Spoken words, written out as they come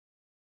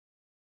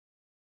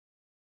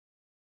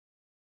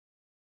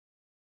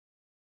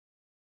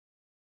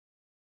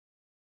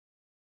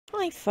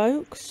Hi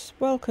folks,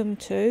 welcome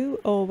to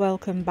or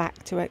welcome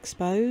back to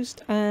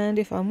Exposed, and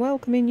if I'm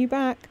welcoming you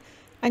back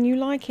and you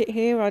like it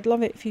here, I'd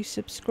love it if you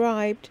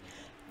subscribed.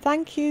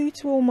 Thank you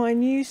to all my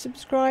new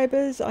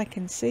subscribers. I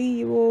can see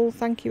you all,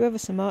 thank you ever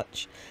so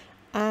much,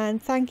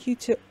 and thank you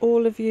to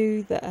all of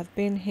you that have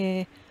been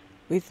here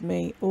with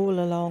me all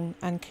along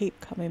and keep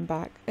coming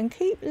back and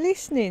keep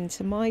listening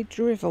to my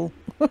drivel.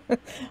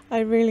 I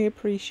really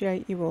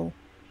appreciate you all.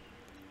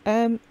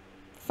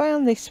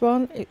 Found this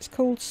one. It's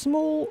called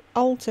Small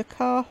Ulta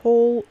Car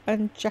Haul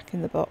and Jack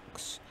in the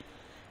Box,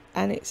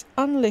 and it's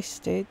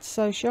unlisted,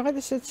 so she either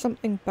said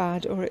something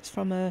bad or it's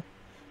from a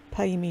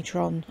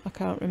Paymetron. I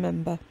can't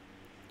remember.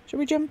 Shall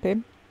we jump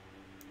in?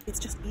 It's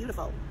just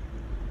beautiful.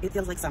 It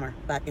feels like summer,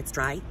 but it's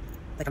dry.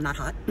 Like I'm not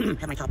hot.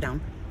 Have my top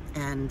down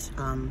and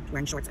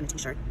wearing shorts and a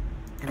t-shirt.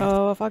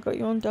 Oh, have I got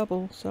you on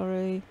double?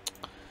 Sorry.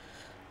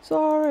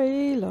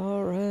 Sorry,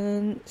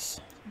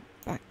 Lawrence.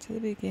 Back to the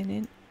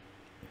beginning.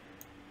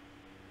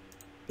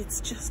 It's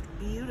just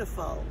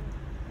beautiful.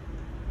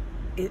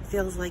 It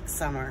feels like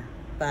summer,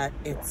 but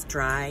it's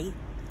dry.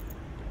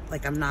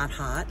 Like I'm not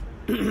hot.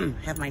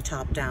 Have my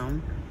top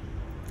down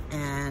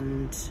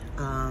and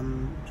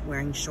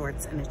wearing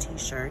shorts and a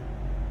t-shirt.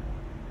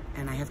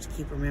 And I have to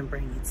keep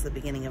remembering it's the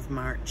beginning of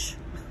March.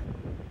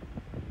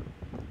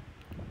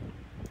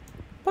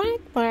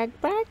 Brag, brag,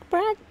 brag,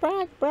 brag,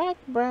 brag, brag,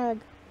 brag.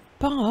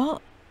 But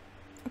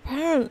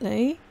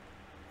apparently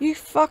you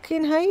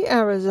fucking hate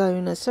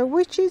Arizona, so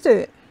which is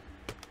it?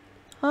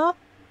 Huh?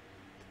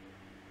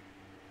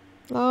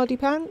 Lardy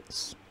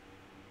pants?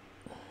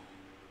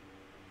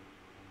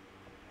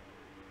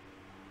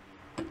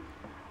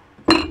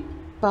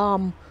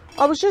 Bum.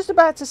 I was just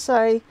about to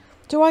say,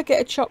 do I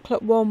get a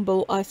chocolate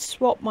womble? I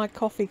swapped my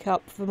coffee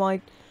cup for my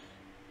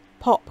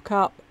pop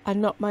cup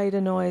and not made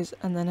a noise,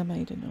 and then I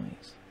made a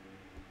noise.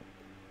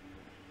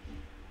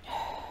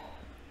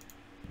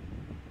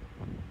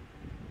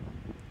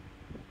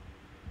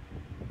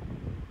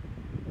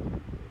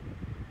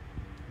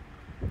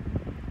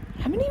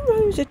 How many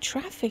rows of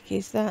traffic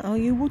is that? Oh,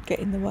 you would get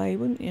in the way,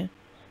 wouldn't you?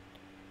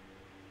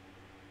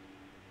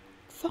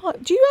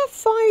 Do you have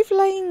 5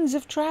 lanes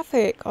of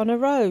traffic on a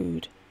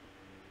road?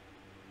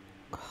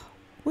 God,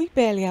 we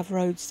barely have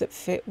roads that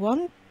fit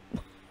one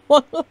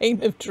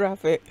lane of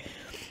traffic.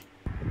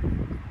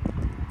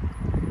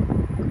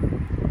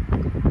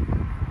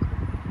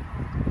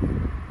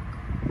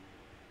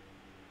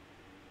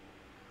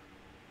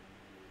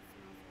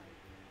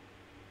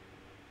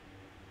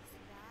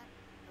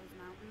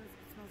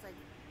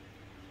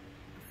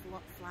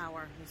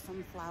 Flower. There's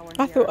some flower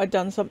I here. thought I'd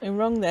done something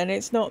wrong then.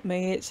 It's not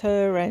me, it's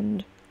her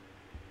end.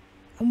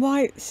 And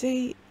why,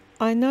 see,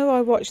 I know I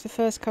watched the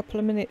first couple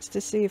of minutes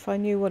to see if I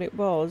knew what it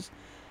was,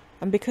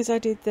 and because I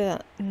did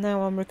that,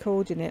 now I'm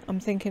recording it. I'm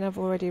thinking I've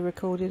already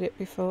recorded it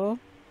before.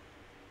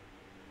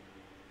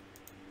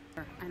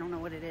 I don't know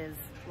what it is.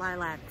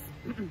 Lilacs.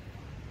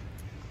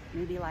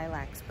 Maybe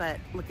lilacs, but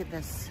look at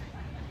this.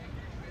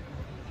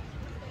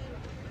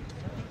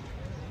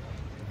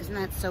 Isn't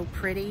that so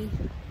pretty?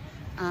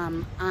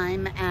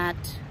 I'm at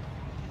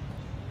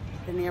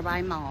the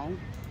nearby mall.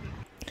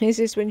 Is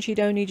this when she'd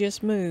only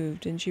just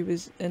moved and she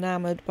was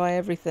enamoured by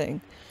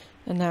everything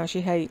and now she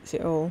hates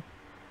it all?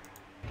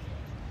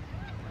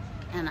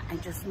 And I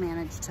just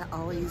managed to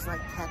always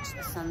like catch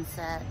the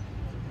sunset.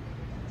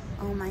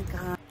 Oh my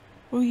god.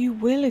 Well, you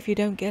will if you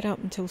don't get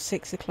up until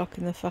 6 o'clock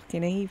in the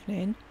fucking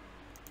evening.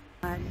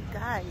 You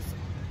guys,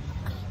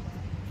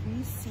 can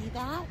you see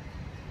that?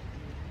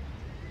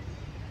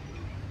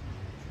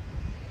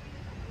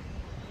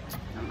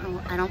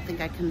 I don't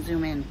think I can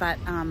zoom in, but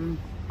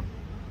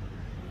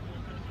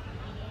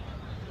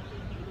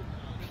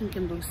pink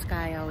and blue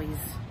sky always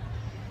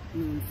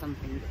means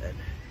something good.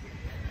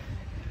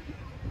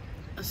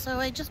 So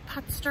I just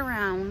putzed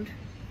around.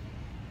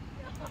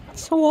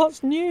 So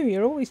what's new?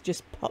 You're always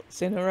just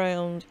putzing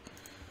around.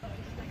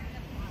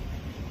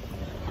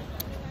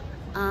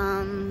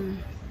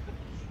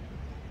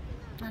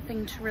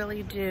 Nothing to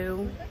really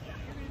do.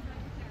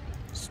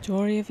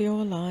 Story of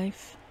your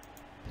life.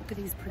 Look at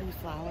these pretty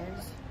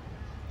flowers.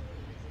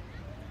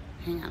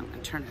 Hang on, I'm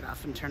gonna turn it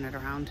off and turn it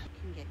around. You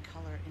can get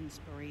color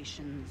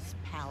inspirations,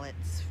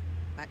 palettes,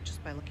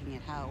 just by looking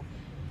at how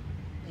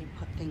they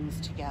put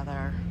things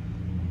together.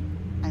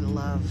 I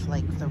love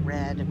like the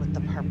red with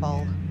the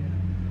purple.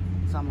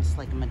 It's almost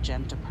like a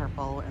magenta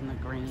purple, and the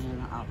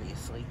green,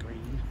 obviously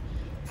green.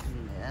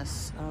 And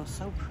this, oh,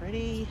 so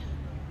pretty.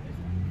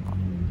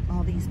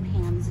 All these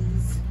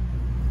pansies.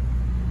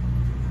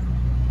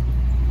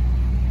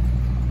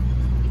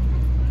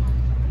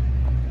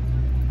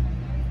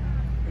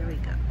 There we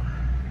go.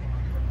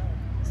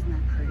 Isn't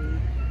that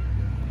pretty?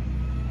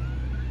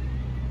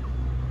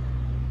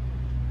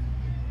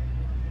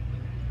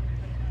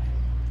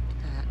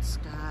 That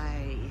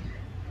sky.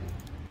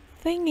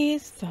 Thing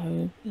is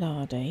though,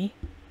 Lardy,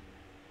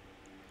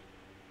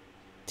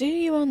 do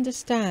you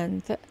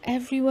understand that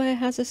everywhere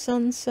has a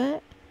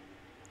sunset?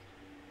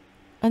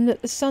 And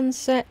that the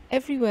sunset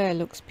everywhere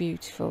looks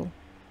beautiful,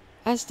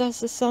 as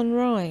does the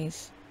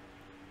sunrise.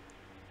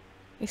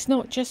 It's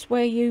not just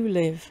where you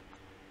live.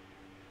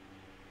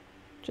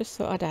 Just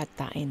thought I'd add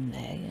that in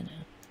there, you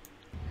know.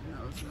 And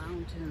those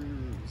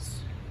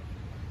mountains.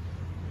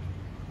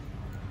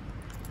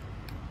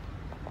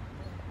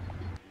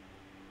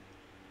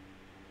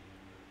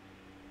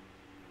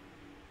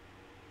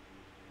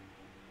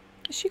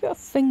 Has she got a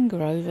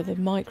finger over the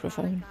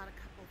microphone? I got a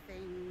couple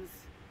things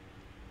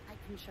I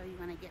can show you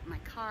when I get in my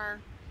car.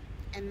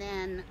 And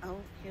then, oh,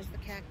 here's the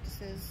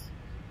cactuses.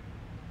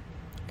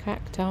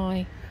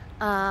 Cacti.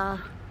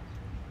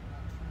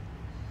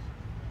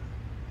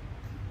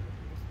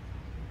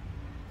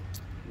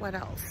 What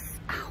else?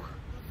 Ow.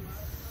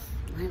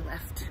 My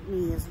left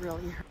knee is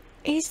really hurt.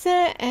 Is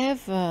there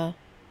ever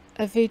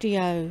a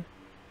video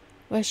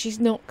where she's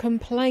not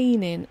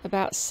complaining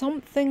about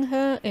something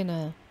hurting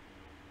her?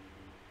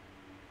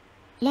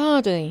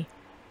 Lardy,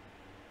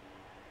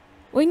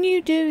 when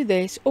you do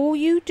this, all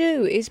you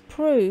do is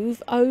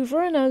prove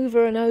over and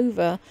over and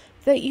over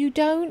that you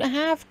don't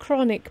have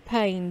chronic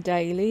pain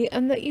daily,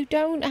 and that you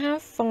don't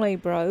have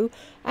fibro,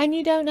 and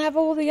you don't have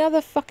all the other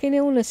fucking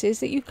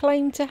illnesses that you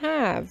claim to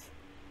have.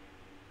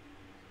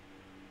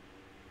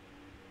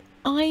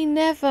 I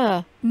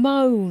never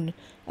moan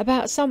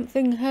about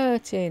something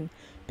hurting,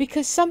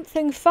 because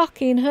something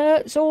fucking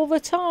hurts all the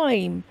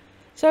time.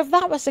 So if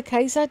that was the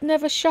case, I'd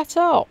never shut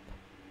up.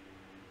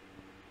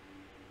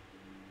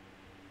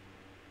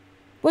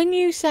 When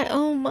you say,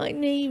 oh, my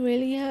knee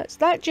really hurts,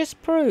 that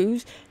just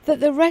proves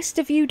that the rest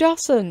of you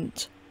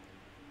doesn't.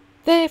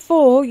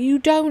 Therefore, you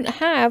don't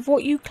have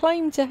what you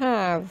claim to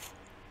have.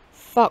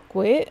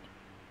 Fuckwit.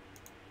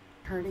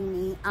 Hurting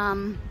me.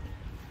 I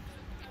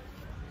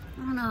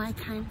don't know, I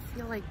kind of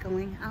feel like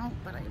going out,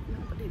 but I have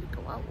nobody to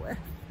go out with.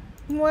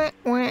 Wah,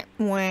 wah,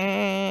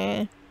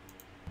 wah.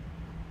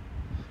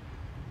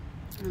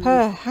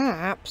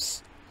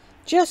 Perhaps,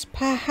 just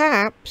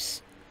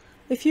perhaps,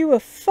 if you were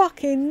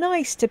fucking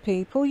nice to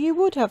people, you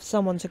would have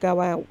someone to go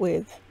out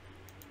with.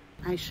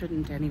 I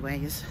shouldn't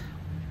anyways.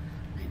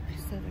 I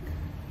said,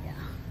 yeah.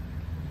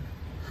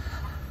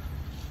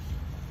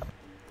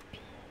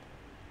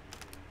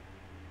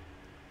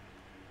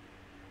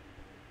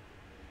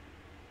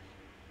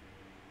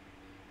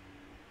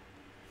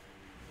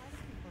 Why do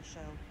people show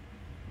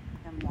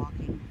them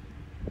walking?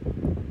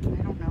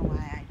 I don't know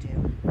why I do.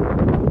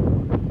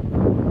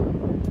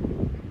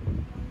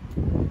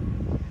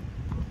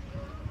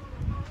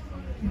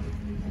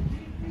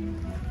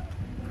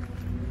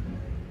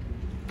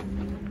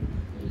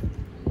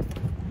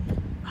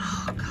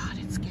 Oh God,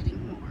 it's getting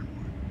more and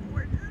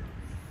more gorgeous.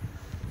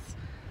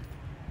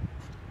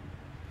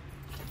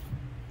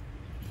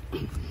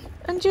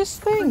 And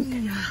just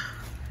think,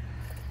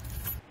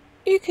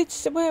 you could,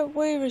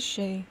 where is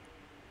she?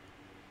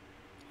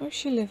 Where's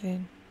she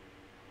living?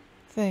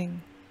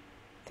 Think.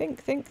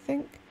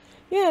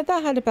 Yeah,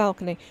 that had a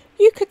balcony.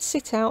 You could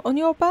sit out on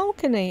your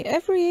balcony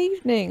every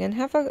evening and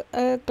have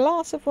a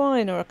glass of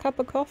wine or a cup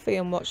of coffee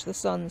and watch the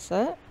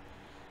sunset.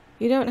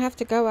 You don't have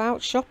to go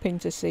out shopping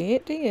to see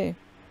it, do you?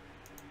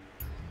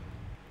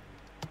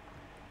 Oh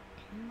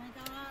my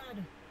God.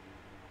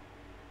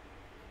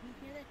 You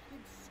hear that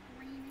kid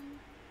screaming?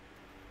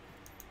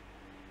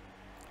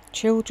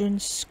 Children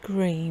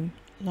scream,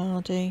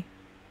 Lardy.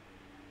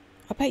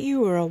 I bet you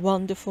were a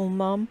wonderful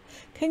mum.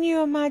 Can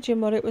you imagine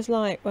what it was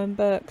like when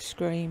Burke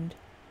screamed?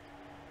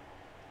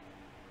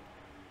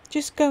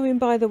 Just going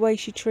by the way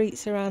she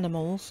treats her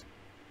animals.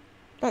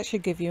 That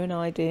should give you an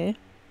idea.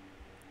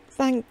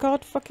 Thank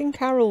God fucking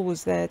Carol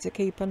was there to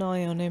keep an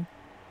eye on him.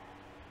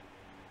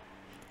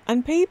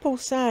 And people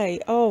say,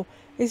 oh,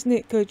 isn't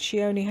it good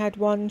she only had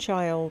one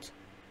child?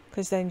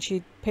 Because then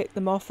she'd pit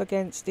them off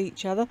against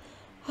each other.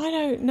 I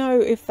don't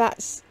know if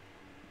that's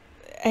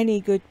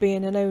any good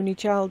being an only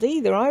child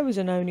either. I was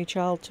an only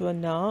child to a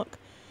narc,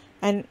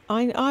 and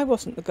I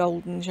wasn't the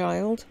golden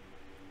child.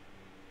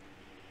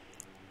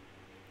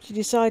 She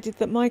decided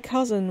that my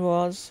cousin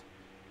was,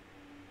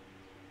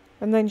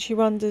 and then she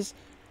wonders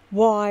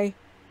why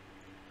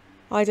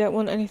I don't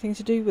want anything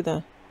to do with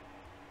her.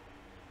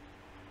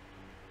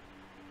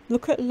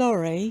 Look at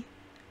Laurie.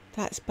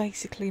 That's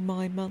basically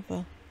my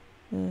mother.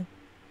 Yeah.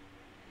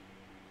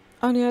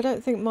 Only I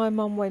don't think my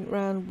mum went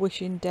round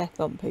wishing death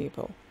on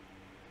people.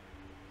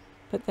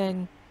 But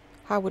then,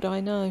 how would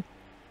I know?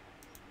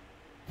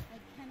 I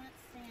cannot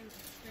stand a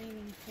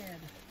screaming kid.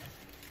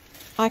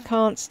 I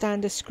can't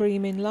stand a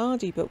screaming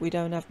Lardy, but we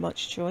don't have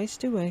much choice,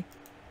 do we?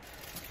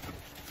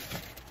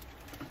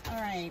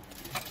 Alright.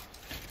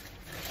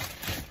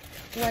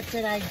 What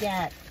did I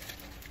get?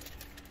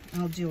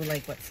 I'll do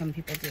like what some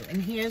people do.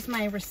 And here's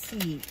my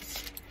receipt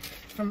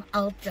from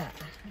Ulta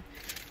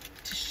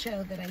to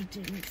show that I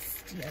didn't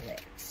steal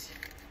it.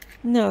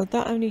 No,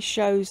 that only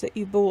shows that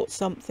you bought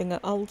something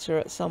at Ulta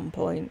at some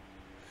point.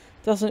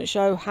 Doesn't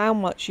show how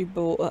much you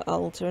bought at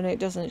Ulta, and it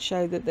doesn't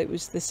show that it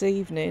was this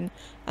evening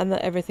and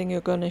that everything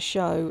you're going to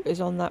show is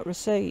on that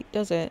receipt,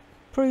 does it?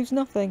 Proves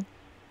nothing.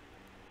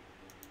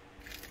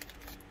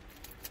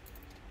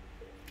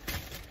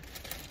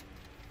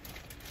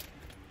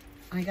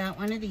 I got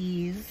one of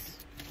these.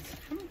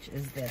 How much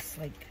is this?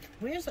 Like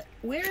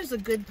Where's a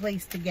good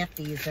place to get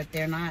these that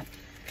they're not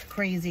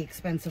crazy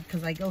expensive?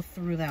 Because I go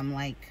through them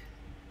like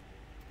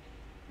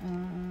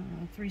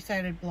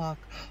 3-sided block.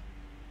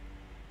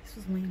 This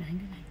was only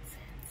 99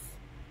 cents.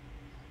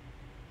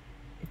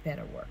 It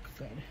better work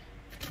good.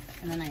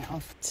 And then I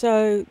also...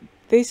 So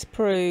this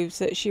proves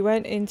that she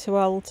went into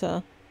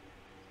Ulta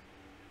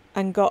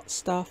and got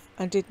stuff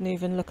and didn't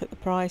even look at the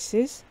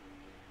prices.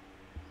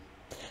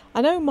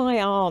 I know my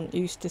aunt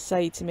used to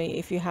say to me,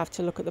 if you have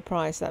to look at the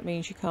price, that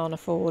means you can't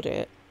afford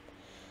it.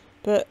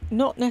 But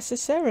not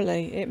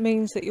necessarily. It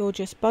means that you're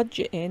just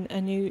budgeting,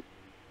 and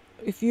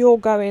if you're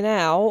going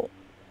out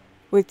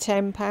with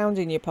 £10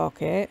 in your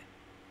pocket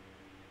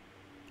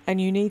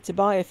and you need to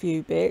buy a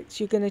few bits,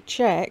 you're going to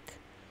check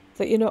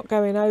that you're not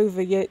going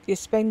over your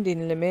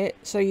spending limit,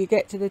 so you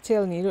get to the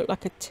till and you look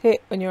like a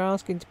tit when you're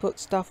asking to put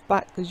stuff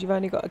back because you've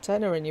only got a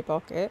tenner in your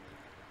pocket.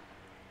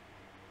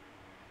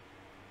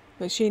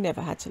 But she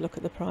never had to look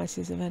at the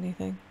prices of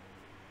anything.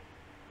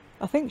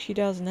 I think she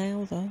does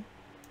now, though.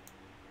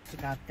 I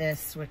got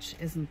this, which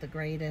isn't the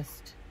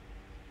greatest.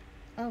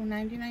 Oh,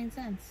 99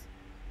 cents.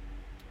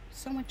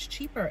 So much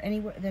cheaper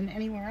than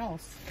anywhere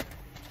else.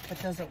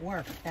 But does it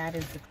work? That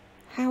is the...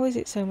 How is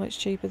it so much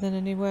cheaper than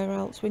anywhere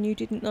else when you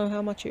didn't know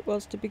how much it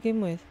was to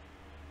begin with?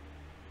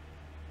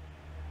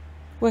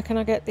 Where can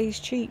I get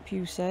these cheap,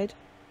 you said?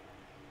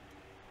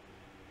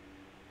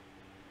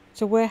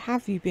 So where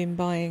have you been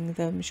buying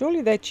them?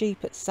 Surely they're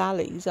cheap at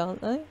Sally's,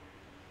 aren't they?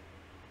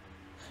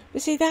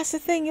 But see, that's the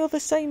thing. You're the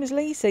same as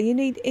Lisa. You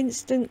need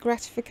instant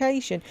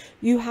gratification.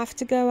 You have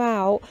to go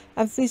out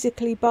and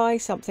physically buy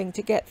something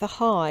to get the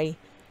high.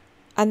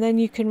 And then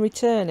you can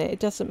return it. It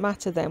doesn't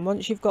matter then.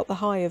 Once you've got the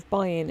high of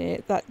buying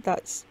it,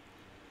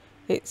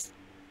 it's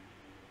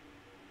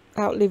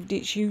outlived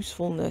its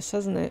usefulness,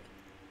 hasn't it?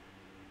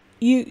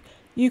 You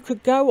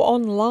could go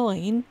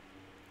online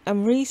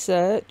and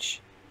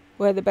research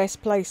where the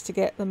best place to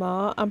get them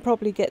are, and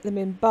probably get them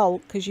in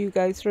bulk because you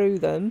go through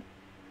them,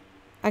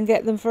 and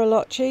get them for a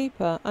lot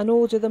cheaper and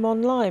order them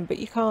online. But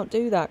you can't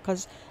do that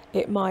because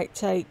it might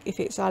take, if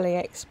it's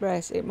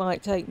AliExpress, it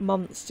might take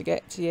months to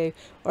get to you,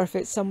 or if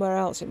it's somewhere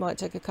else it might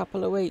take a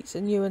couple of weeks,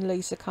 and you and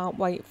Lisa can't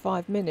wait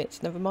 5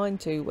 minutes, never mind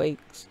 2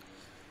 weeks.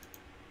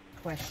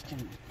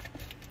 Question.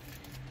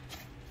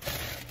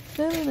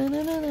 Did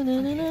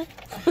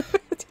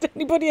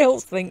anybody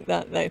else think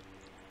that then?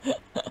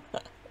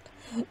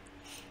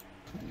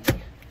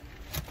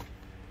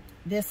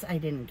 This I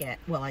didn't get.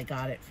 Well, I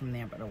got it from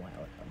there, but a while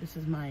ago. This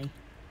is my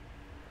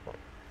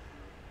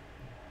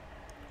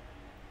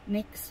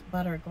NYX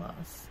Butter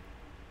Gloss.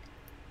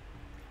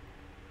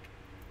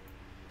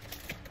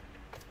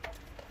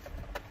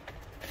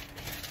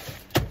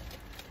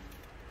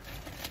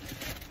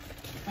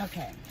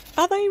 Okay.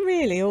 Are they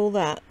really all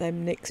that,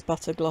 them NYX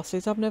Butter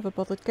Glosses? I've never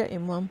bothered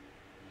getting one.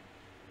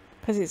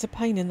 Because it's a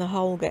pain in the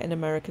hole getting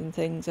American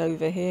things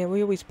over here.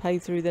 We always pay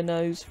through the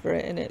nose for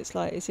it, and it's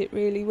like, is it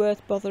really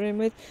worth bothering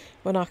with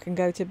when I can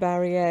go to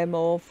Barry M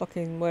or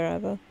fucking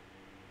wherever?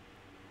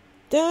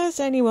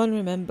 Does anyone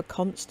remember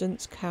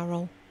Constance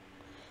Carroll?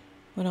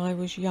 When I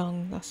was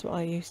young, that's what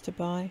I used to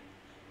buy.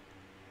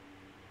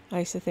 I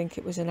used to think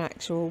it was an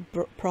actual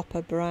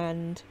proper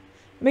brand.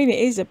 I mean, it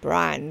is a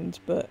brand,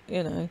 but,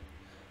 you know,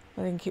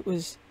 I think it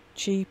was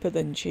cheaper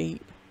than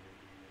cheap.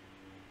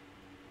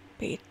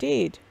 But it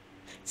did.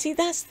 See,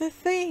 that's the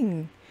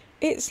thing.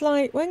 It's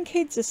like when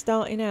kids are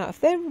starting out,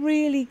 if they're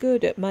really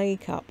good at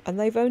makeup and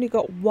they've only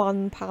got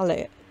one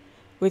palette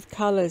with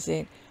colours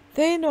in,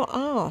 they're not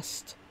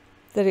asked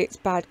that it's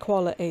bad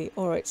quality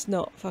or it's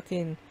not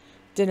fucking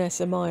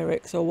Danessa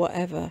Myricks or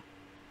whatever.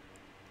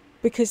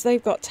 Because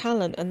they've got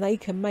talent and they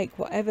can make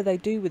whatever they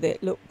do with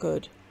it look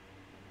good.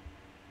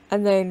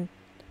 And then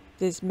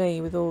there's me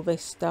with all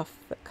this stuff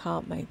that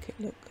can't make it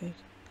look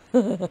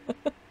good.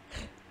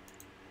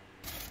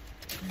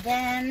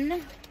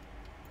 Then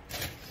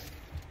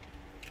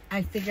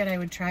I figured I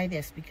would try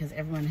this because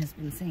everyone has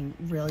been saying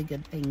really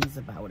good things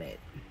about it.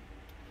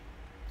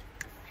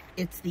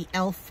 It's the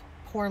e.l.f.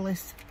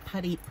 Poreless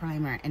Putty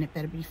Primer, and it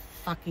better be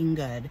fucking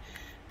good,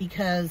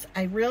 because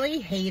I really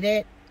hate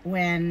it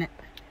when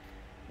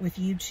with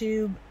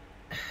YouTube,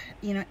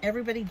 you know,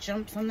 everybody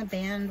jumps on the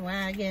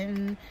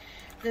bandwagon.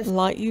 This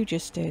like you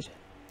just did.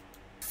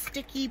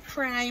 Sticky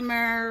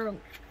primer,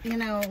 you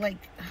know,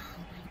 like,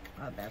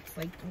 that's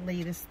like the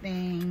latest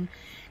thing.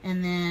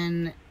 And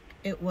then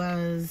it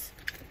was,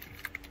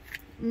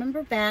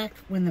 remember back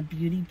when the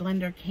Beauty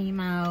Blender came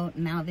out?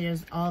 Now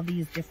there's all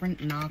these different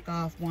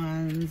knockoff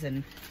ones,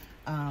 and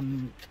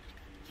I'm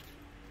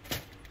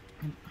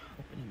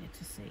opening it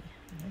to see.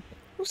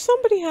 Well,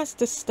 somebody has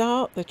to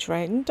start the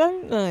trend,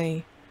 don't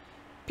they?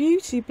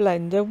 Beauty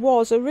Blender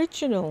was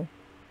original.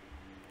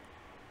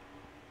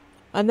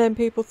 And then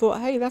people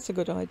thought, hey, that's a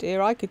good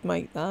idea, I could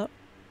make that.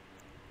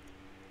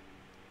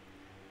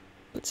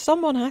 But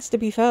someone has to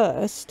be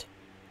first.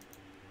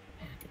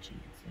 Packaging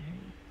is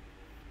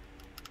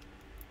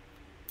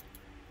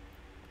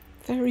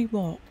very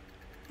what?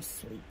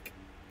 sleek.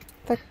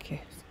 Thank you.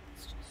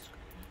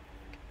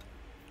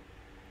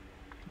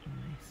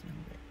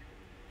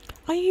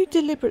 Are you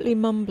deliberately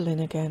mumbling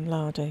again,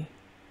 Lardy?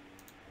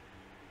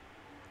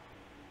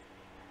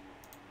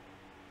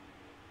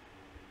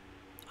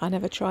 I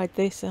never tried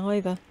this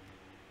either.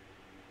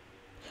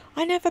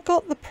 I never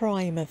got the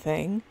primer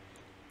thing.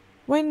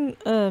 When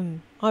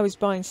I was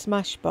buying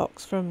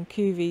Smashbox from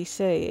QVC,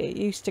 it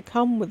used to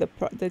come with the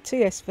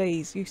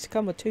TSVs used to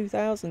come with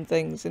 2,000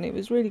 things, and it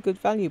was really good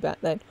value back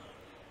then.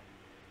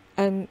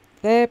 And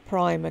their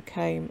primer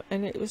came,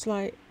 and it was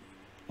like,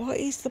 what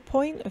is the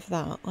point of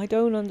that? I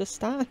don't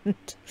understand.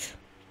 This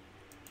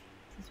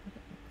is what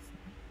it looks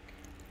like.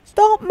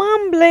 Stop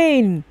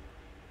mumbling!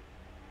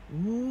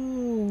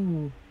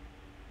 Ooh.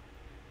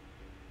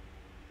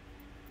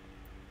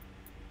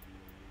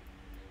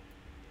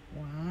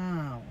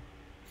 Wow.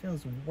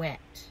 Feels wet.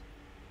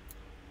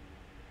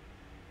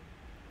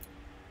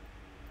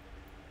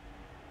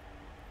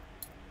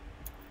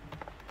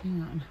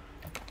 Hang on.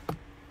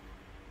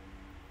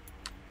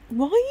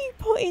 Why are you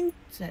putting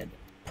Said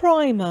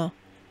primer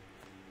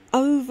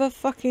over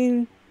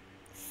fucking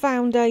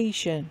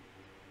foundation?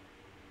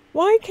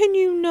 Why can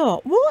you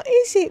not? What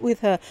is it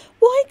with her?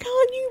 Why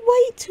can't you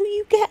wait till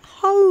you get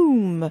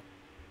home?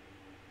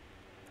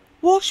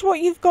 Wash what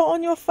you've got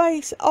on your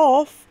face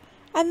off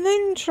and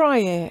then try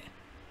it.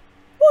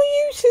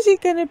 What use is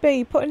it going to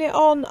be putting it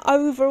on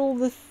over all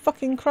the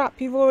fucking crap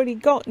you've already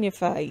got in your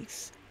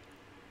face?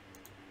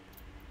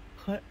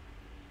 put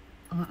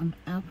on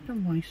after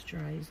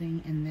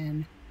moisturizing and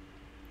then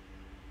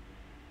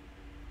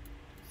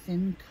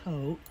thin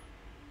coat.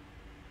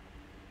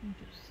 Let me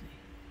just see.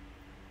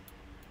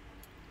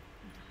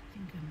 I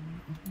think I'm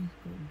gonna always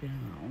go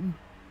down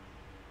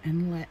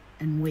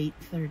and wait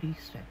 30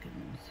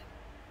 seconds.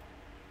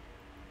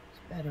 It's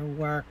better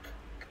work.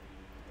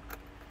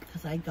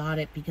 Because I got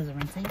it because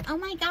everyone's saying, oh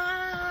my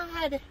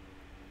god!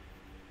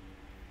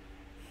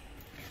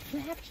 You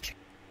have to try.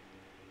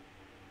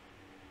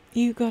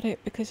 You got it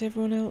because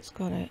everyone else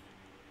got it.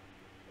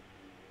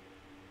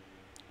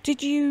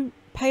 Did you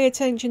pay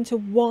attention to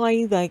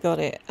why they got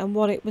it and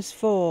what it was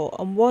for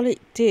and what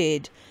it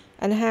did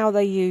and how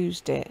they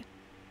used it?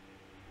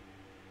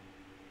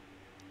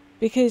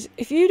 Because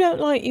if you don't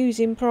like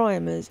using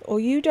primers or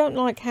you don't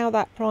like how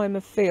that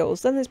primer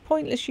feels, then it's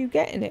pointless you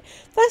getting it.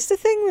 That's the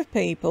thing with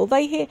people.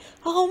 They hear,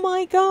 oh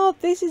my god,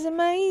 this is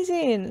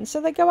amazing. And so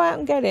they go out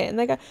and get it and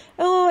they go,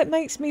 oh, it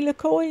makes me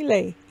look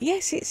oily.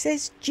 Yes, it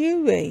says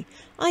dewy.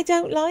 I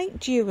don't like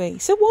dewy.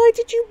 So why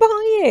did you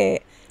buy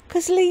it?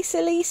 Because Lisa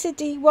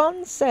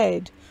D1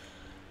 said.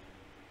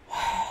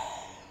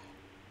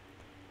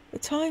 The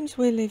times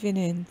we're living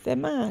in, they're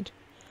mad.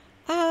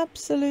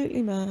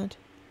 Absolutely mad.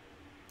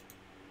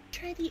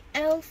 Try the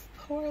e.l.f.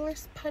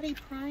 Poreless Putty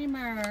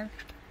Primer.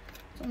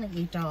 It's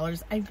only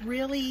 $8. I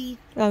really...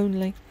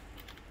 Only.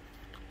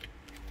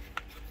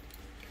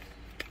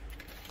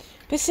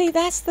 But see,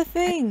 that's the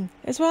thing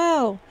as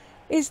well.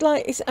 It's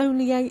like, it's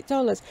only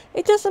 $8.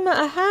 It doesn't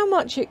matter how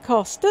much it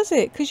costs, does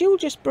it? Because you'll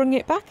just bring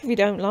it back if you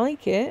don't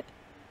like it.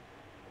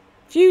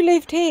 If you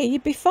lived here,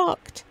 you'd be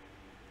fucked.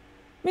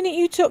 The minute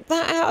you took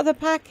that out of the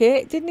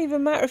packet, it didn't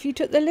even matter if you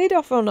took the lid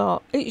off or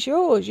not. It's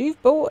yours.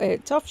 You've bought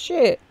it. Tough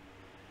shit.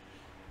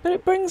 But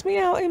it brings me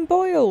out in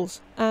boils.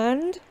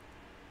 And?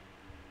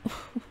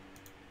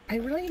 I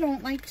really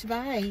don't like to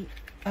buy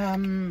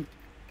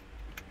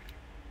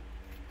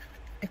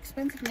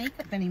expensive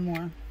makeup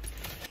anymore.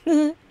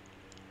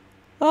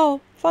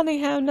 Oh,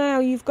 funny how now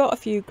you've got a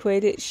few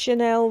quid. It's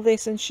Chanel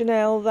this and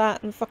Chanel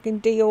that and fucking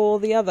Dior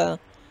the other.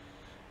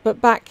 But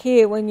back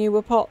here when you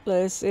were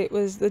potless, it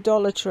was the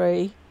Dollar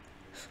Tree.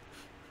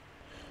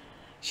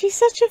 She's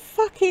such a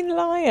fucking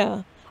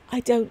liar. I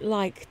don't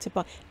like to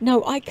buy.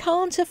 No, I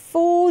can't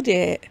afford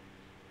it.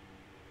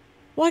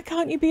 Why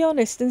can't you be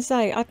honest and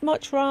say, I'd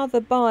much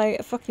rather buy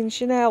a fucking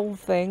Chanel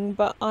thing,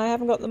 but I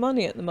haven't got the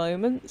money at the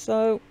moment,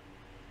 so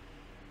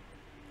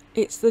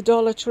it's the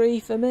Dollar Tree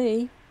for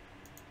me.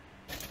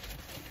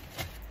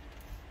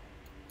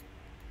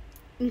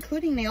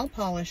 Including nail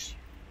polish.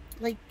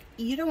 Like,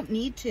 you don't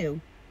need to.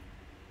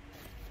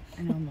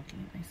 I know I'm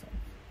looking at myself.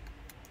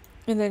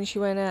 And then she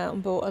went out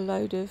and bought a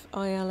load of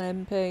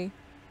ILMP.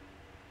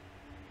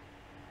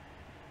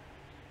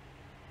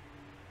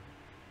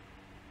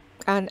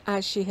 And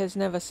as she has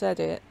never said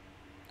it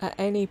at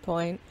any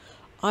point,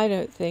 I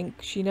don't think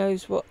she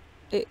knows what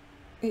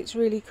it's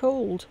really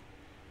called.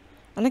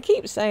 And I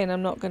keep saying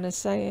I'm not going to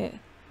say it.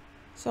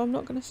 So I'm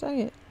not going to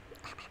say it.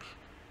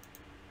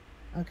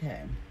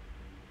 Okay.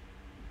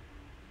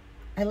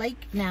 I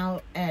like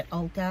now at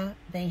Ulta,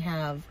 they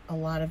have a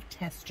lot of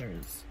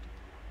testers.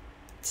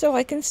 So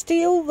I can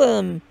steal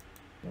them.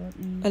 Let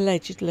me...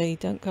 Allegedly.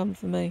 Don't come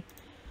for me.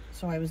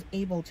 So I was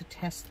able to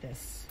test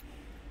this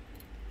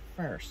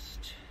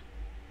first.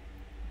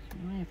 So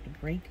now I have to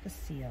break the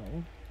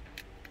seal.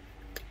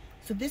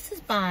 So this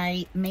is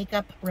by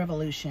Makeup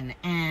Revolution,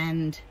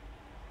 and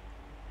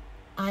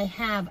I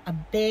have a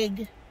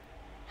big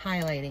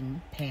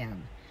highlighting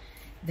pan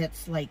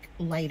that's like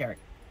lighter,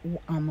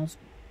 almost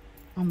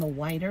on the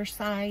whiter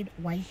side,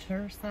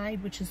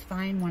 which is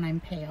fine when I'm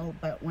pale,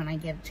 but when I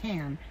get a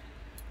tan,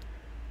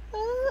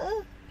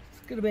 it's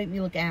gonna make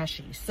me look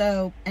ashy.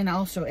 So, and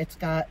also it's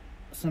got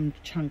some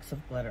chunks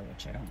of glitter,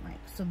 which I don't like.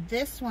 So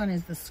this one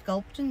is the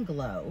Sculpt and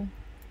Glow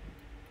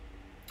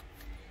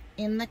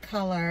in the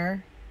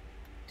color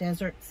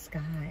Desert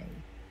Sky.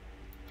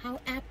 How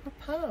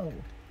apropos.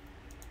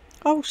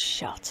 Oh,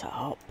 shut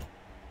up.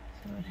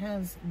 So it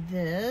has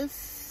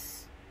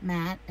this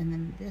matte and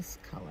then this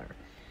color.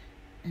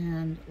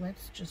 And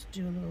let's just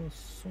do a little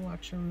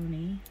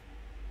swatcheroonie.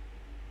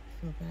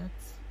 So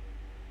that's...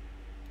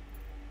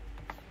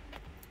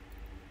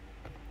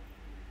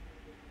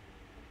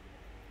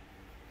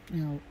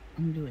 Now,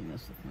 I'm doing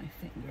this with my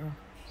finger.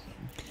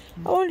 So.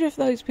 I wonder if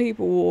those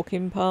people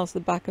walking past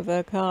the back of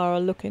her car are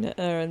looking at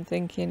her and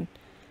thinking,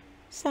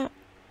 what's that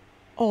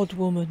odd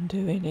woman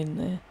doing in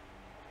there?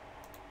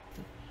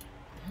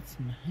 That's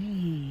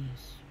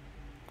nice.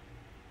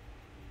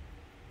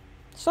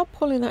 Stop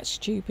pulling that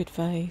stupid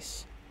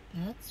face.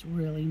 That's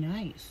really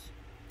nice.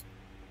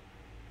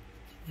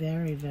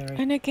 Very, very...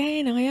 And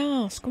again, I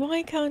ask,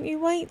 why can't you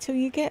wait till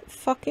you get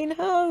fucking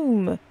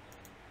home?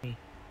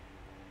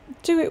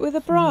 Do it with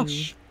a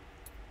brush.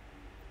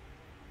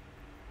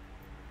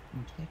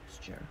 And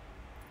texture.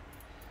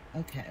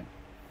 Okay.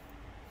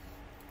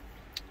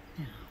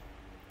 Now,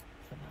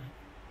 for that.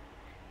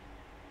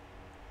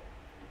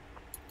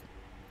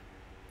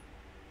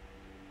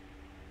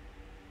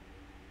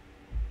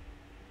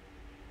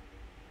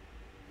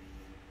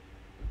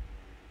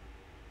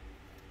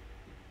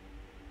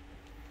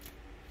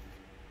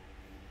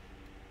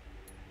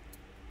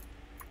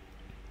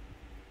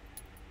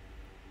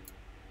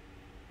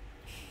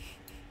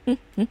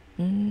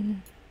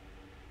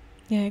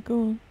 Yeah,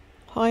 go on.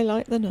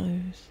 Highlight the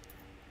nose.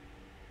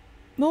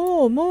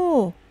 More,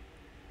 more.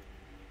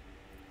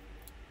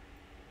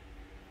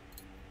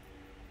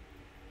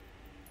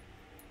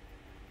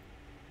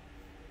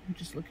 I'm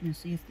just looking to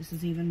see if this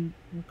is even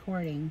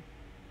recording.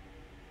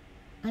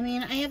 I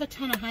mean, I have a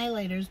ton of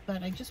highlighters,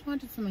 but I just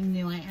wanted something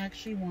new. I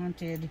actually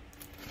wanted...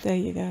 There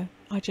you go.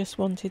 I just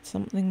wanted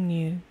something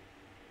new.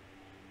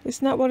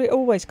 Isn't that what it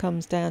always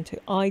comes down to?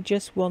 I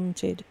just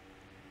wanted.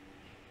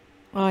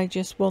 I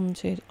just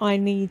wanted. I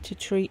need to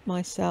treat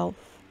myself.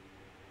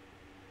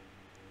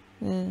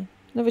 Yeah.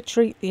 Never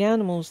treat the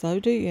animals though,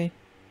 do you?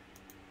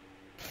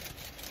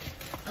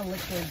 A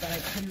liquid, but I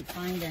couldn't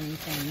find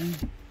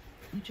anything.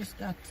 I just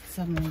got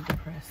suddenly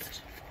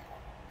depressed.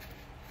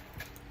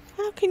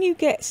 How can you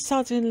get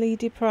suddenly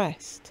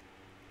depressed?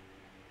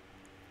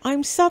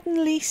 I'm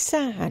suddenly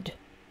sad.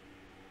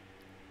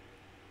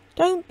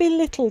 Don't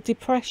belittle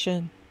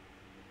depression.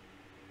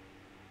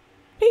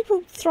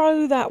 People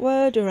throw that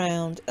word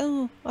around.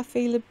 Oh, I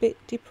feel a bit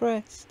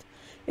depressed.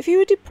 If you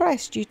were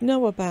depressed, you'd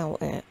know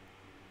about it.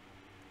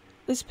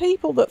 There's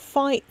people that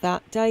fight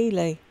that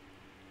daily.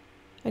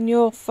 And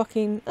you're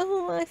fucking,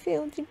 oh, I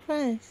feel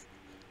depressed.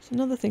 It's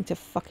another thing to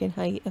fucking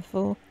hate her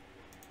for.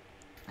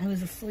 I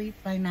was asleep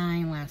by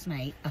 9 last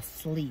night.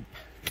 Asleep.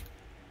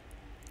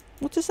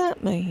 What does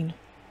that mean?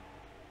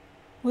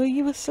 Were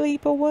you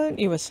asleep or weren't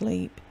you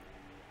asleep?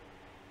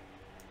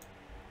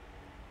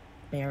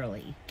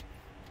 Barely.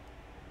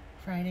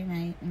 Friday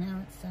night, and now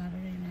it's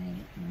Saturday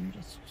night, and I'm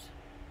just...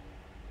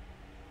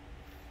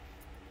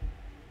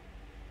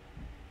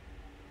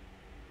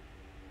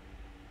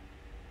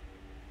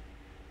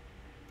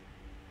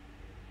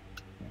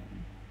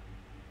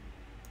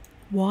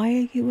 Why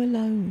are you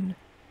alone?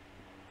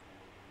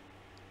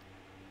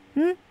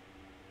 Do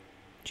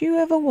you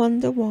ever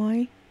wonder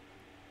why?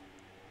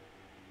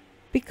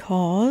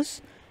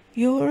 Because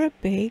you're a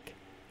big,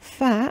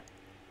 fat,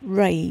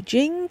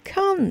 raging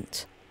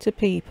cunt to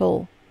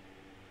people.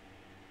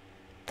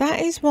 That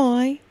is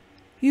why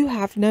you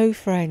have no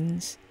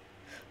friends.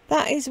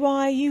 That is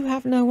why you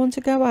have no one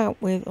to go out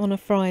with on a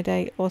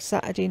Friday or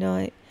Saturday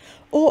night.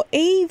 Or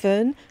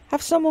even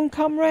have someone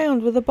come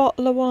round with a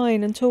bottle of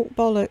wine and talk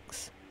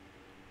bollocks.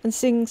 And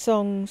sing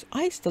songs.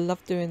 I used to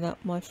love doing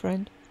that, my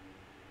friend.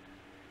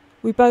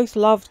 We both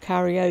loved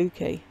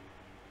karaoke.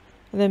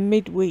 And then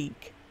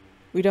midweek,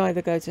 we'd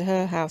either go to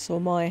her house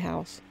or my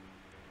house.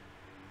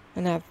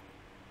 And have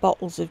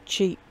bottles of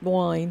cheap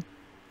wine.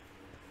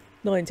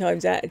 9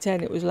 times out of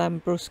 10 it was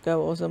Lambrusco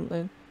or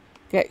something.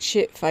 Get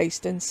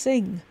shit-faced and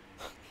sing.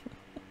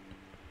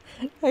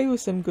 They were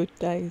some good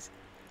days.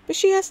 But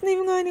she hasn't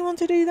even got anyone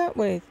to do that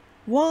with.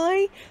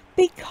 Why?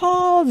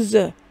 Because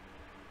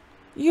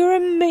you're a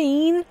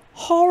mean,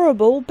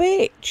 horrible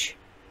bitch.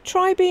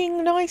 Try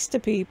being nice to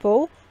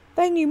people,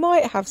 then you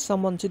might have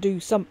someone to do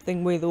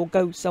something with or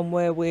go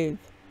somewhere with.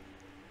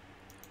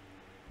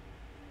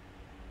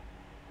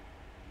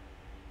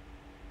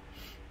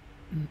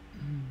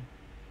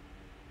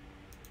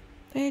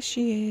 There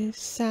she is,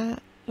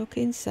 sat,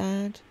 looking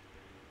sad.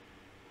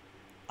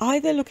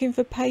 Either looking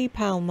for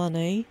PayPal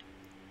money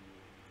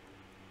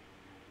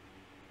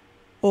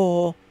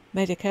or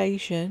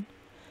medication,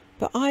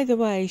 but either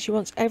way she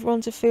wants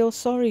everyone to feel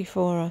sorry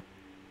for her.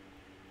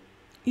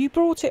 You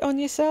brought it on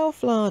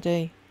yourself,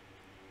 Lardy.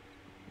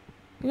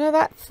 You know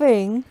that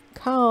thing,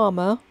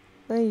 karma?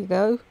 There you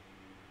go.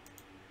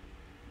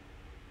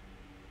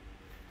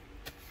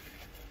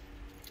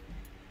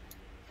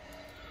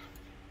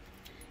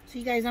 So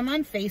you guys, I'm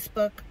on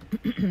Facebook,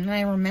 and I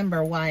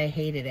remember why I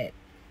hated it.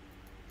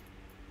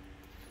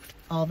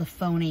 All the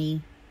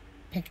phony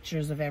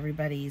pictures of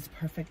everybody's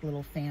perfect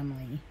little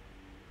family.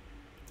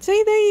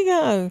 See, there you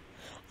go.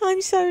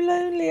 I'm so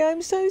lonely,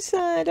 I'm so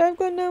sad, I've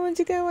got no one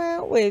to go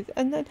out with.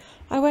 And then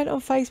I went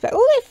on Facebook, all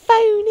the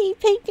phony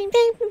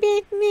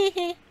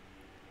people.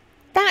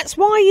 That's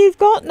why you've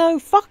got no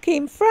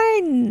fucking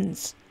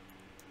friends.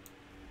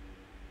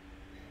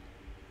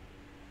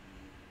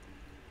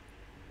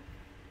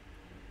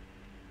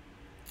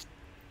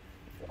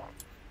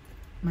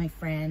 My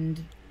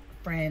friend,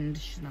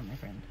 she's not my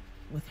friend,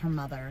 with her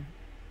mother,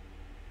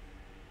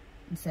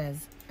 and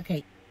says,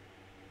 okay,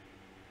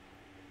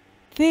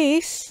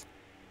 this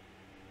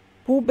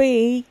will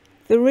be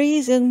the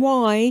reason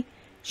why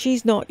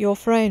she's not your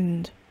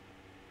friend.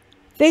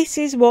 This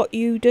is what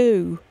you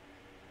do.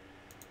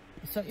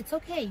 so it's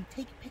okay,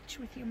 take a picture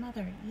with your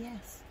mother,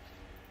 yes.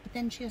 But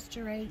then she has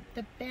to write,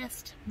 the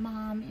best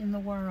mom in the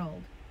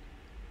world.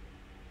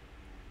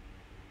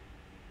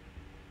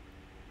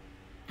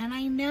 And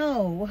I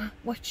know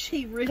what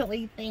she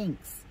really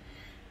thinks.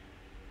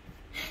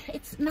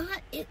 It's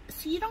not,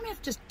 so you don't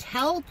have to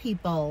tell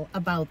people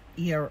about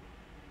your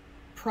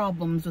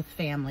problems with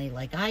family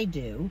like I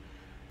do,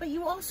 but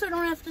you also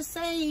don't have to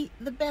say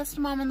the best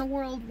mom in the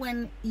world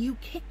when you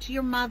kicked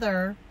your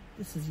mother,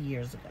 this is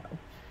years ago,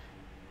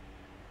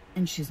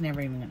 and she's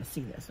never even going to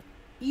see this.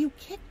 You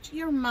kicked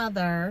your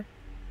mother,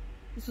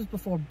 this was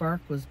before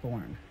Burke was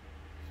born,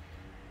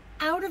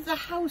 out of the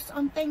house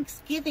on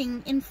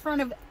Thanksgiving in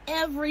front of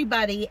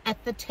everybody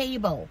at the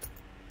table.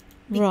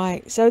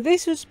 Right, so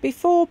this was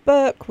before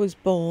Burke was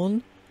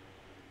born.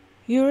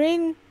 You're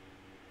in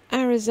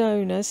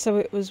Arizona, so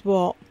it was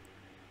what?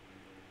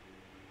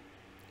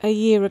 A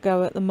year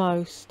ago at the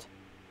most.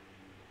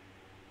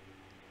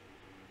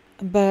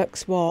 And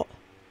Burke's what?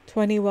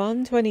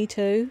 21,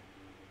 22?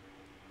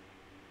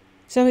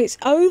 So it's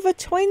over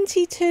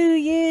 22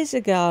 years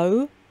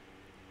ago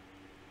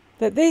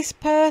that this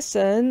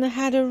person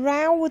had a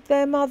row with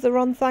their mother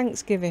on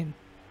Thanksgiving.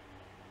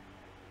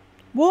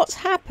 What's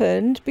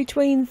happened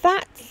between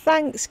that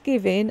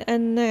Thanksgiving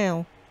and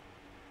now?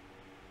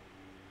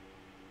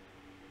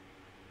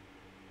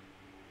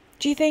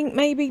 Do you think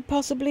maybe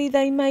possibly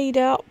they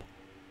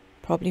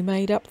probably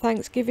made up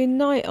Thanksgiving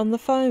night on the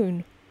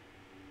phone?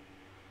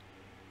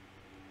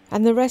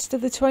 And the rest of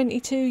the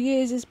 22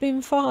 years has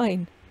been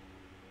fine?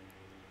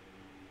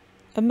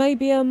 And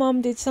maybe her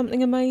mum did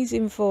something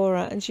amazing for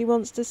her and she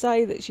wants to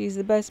say that she's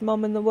the best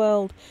mum in the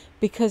world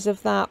because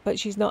of that, but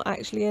she's not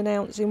actually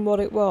announcing what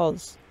it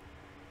was.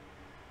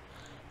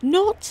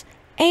 Not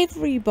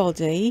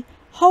everybody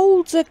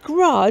holds a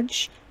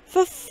grudge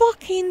for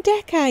fucking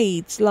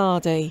decades,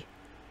 Lardy.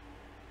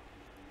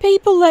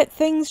 People let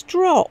things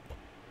drop,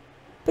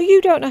 but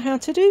you don't know how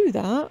to do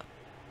that.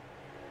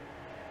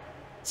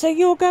 So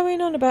you're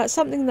going on about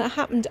something that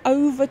happened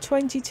over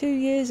 22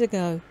 years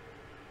ago.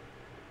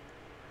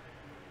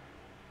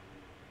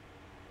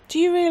 Do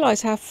you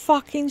realise how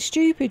fucking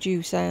stupid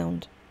you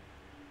sound?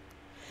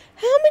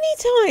 How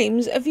many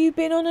times have you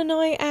been on a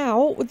night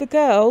out with the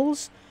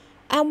girls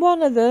and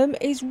one of them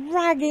is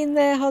ragging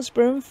their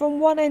husband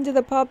from one end of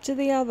the pub to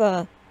the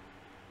other?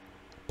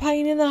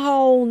 Pain in the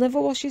hole,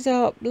 never washes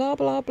up, blah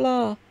blah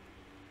blah.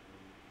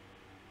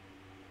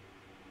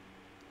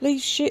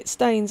 Leaves shit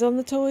stains on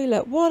the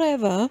toilet,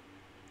 whatever.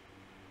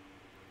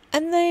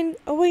 And then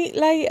a week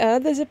later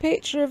there's a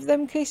picture of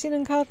them kissing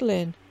and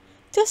cuddling.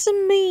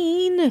 Doesn't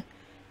mean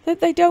that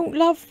they don't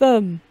love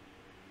them.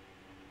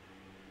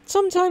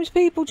 Sometimes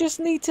people just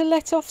need to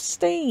let off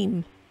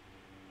steam.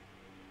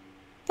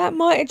 That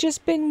might have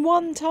just been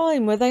one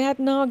time where they had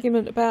an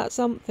argument about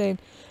something.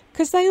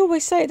 Because they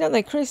always say, don't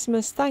they,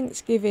 Christmas,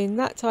 Thanksgiving,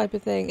 that type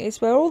of thing.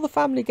 It's where all the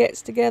family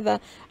gets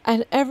together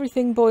and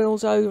everything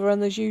boils over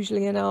and there's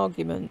usually an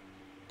argument.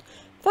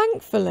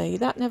 Thankfully,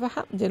 that never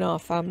happened in our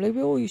family.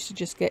 We all used to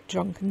just get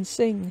drunk and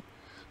sing.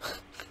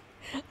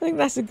 I think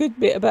that's a good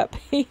bit about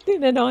being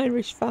in an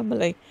Irish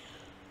family.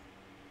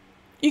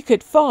 You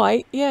could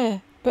fight, yeah,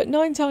 but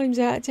 9 times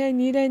out of 10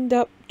 you'd end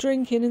up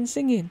drinking and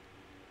singing.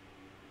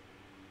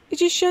 It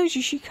just shows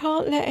you she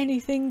can't let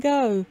anything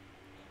go.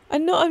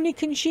 And not only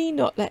can she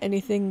not let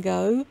anything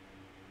go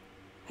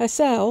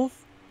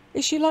herself,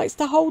 is she likes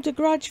to hold a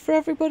grudge for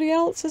everybody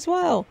else as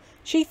well.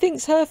 She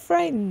thinks her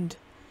friend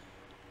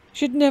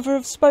should never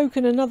have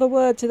spoken another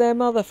word to their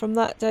mother from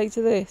that day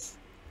to this.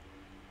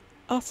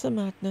 Utter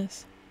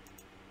madness.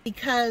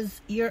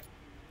 Because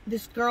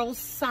this girl's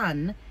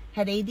son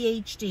had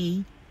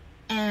ADHD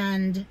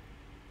and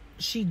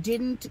she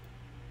didn't,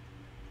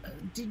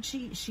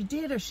 she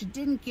did or she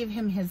didn't give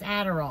him his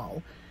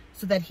Adderall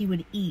so that he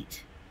would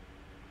eat.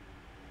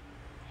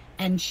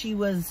 And she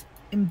was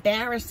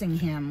embarrassing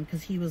him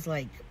because he was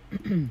like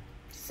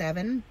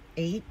 7,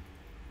 8.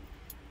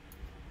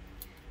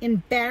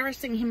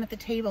 Embarrassing him at the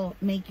table,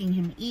 making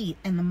him eat.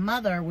 And the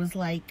mother was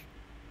like,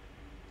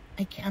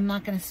 I'm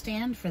not going to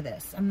stand for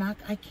this.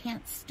 I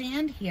can't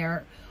stand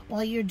here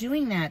while you're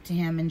doing that to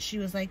him. And she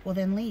was like, well,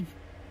 then leave.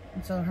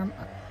 And so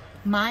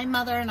my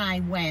mother and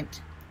I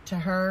went to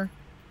her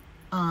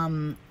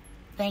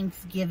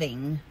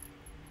Thanksgiving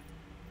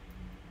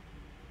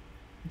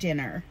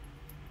dinner.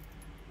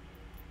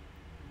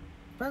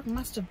 Berg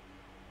must have...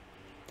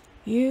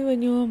 You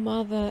and your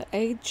mother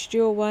edged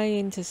your way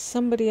into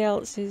somebody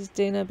else's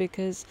dinner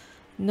because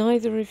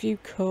neither of you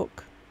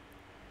cook.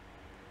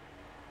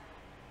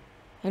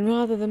 And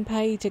rather than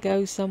pay to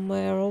go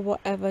somewhere or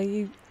whatever,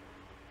 you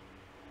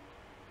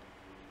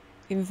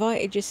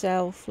invited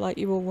yourself like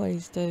you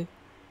always do.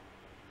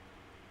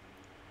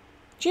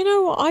 Do you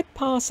know what? I'd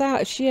pass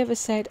out if she ever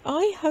said,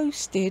 I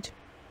hosted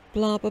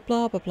blah blah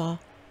blah blah blah.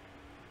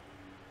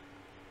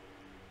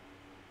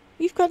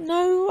 You've got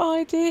no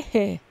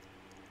idea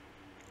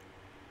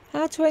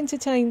how to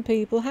entertain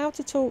people, how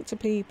to talk to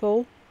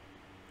people,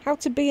 how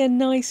to be a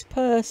nice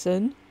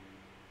person.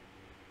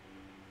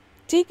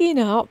 Digging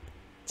up,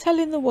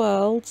 telling the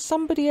world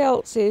somebody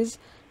else's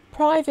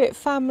private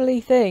family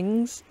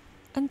things,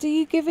 and do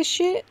you give a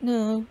shit?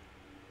 No.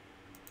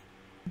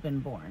 Been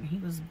born.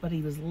 But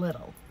he was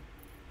little.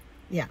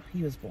 Yeah,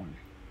 he was born.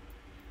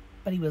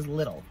 But he was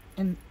little.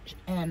 And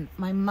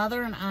my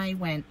mother and I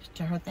went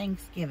to her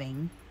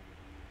Thanksgiving.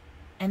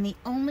 And the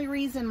only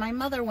reason my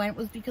mother went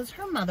was because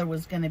her mother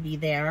was going to be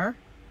there.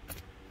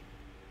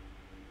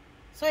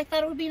 So I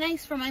thought it would be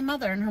nice for my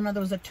mother. And her mother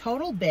was a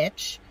total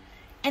bitch.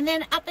 And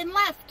then up and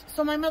left.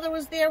 So my mother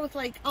was there with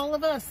like all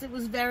of us. It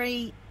was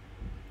very...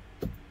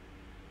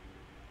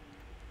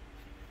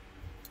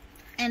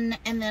 And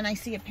then I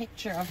see a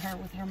picture of her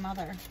with her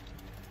mother.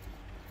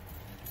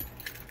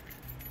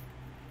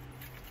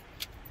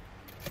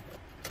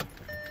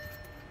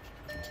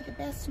 To the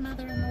best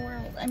mother in the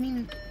world. I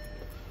mean...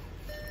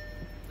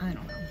 I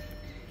don't know.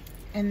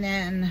 And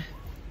then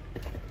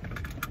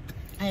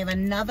I have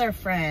another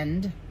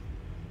friend.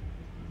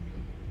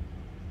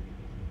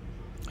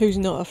 Who's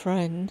not a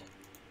friend?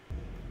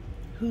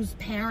 Whose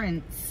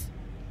parents,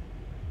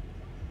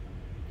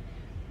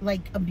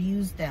 like,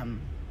 abused them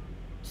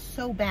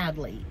so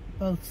badly,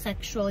 both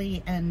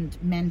sexually and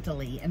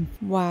mentally. And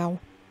wow.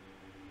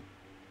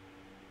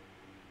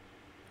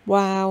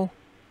 Wow.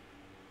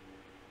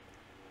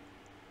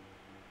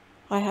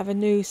 I have a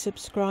new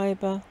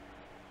subscriber.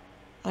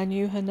 I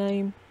knew her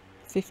name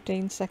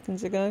 15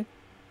 seconds ago.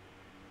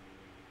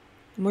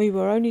 And we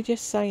were only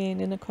just saying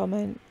in a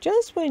comment,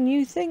 just when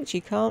you think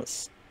she can't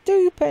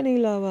stoop any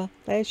lower,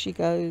 there she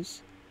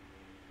goes.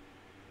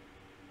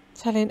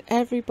 Telling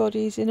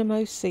everybody's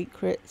innermost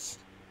secrets.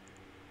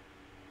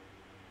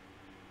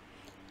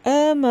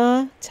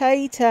 Irma,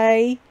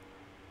 Tay-Tay,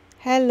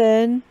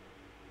 Helen,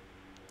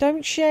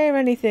 don't share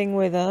anything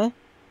with her,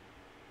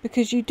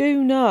 because you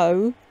do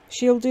know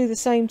she'll do the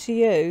same to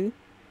you.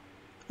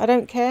 I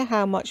don't care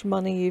how much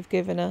money you've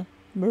given her,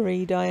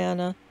 Marie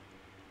Diana.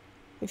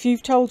 If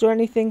you've told her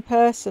anything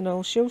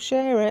personal, she'll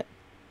share it.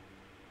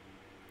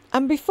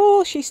 And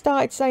before she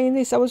started saying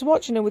this, I was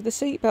watching her with the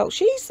seatbelt.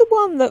 She's the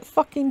one that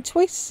fucking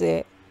twists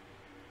it.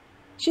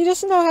 She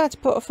doesn't know how to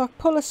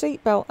pull a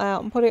seatbelt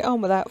out and put it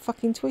on without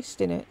fucking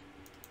twisting it.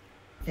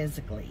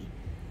 Physically.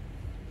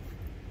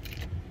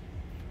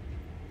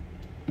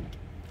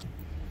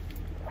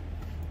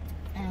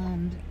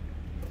 And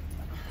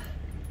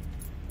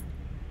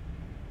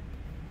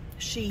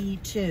she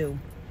too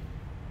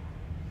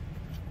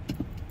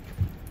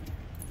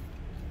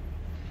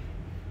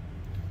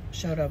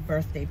showed a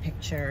birthday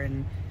picture,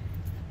 and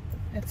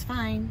that's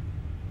fine.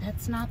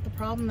 That's not the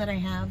problem that I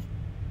have.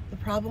 The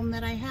problem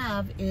that I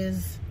have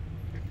is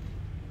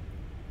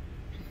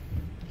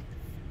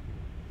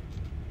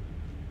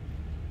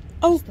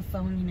just the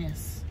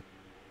phoniness.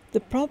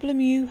 The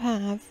problem you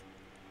have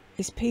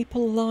is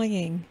people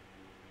lying.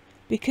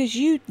 Because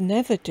you'd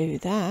never do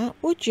that,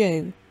 would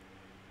you?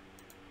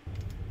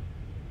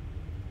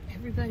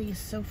 Everybody is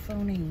so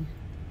phony.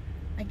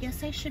 I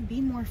guess I should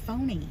be more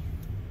phony.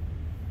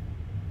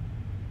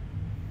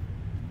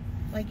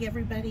 Like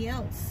everybody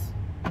else.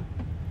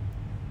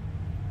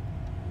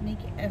 Make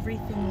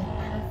everything look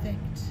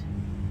perfect.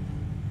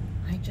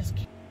 I just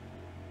can't.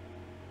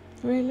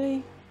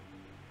 Really?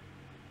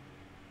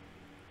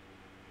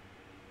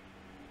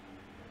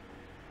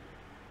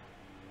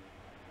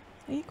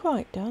 Are you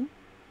quite done?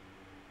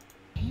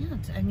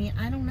 Can't. I mean,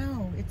 I don't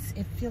know.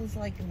 It feels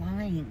like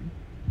lying.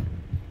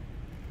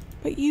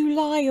 But you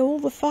lie all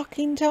the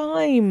fucking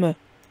time.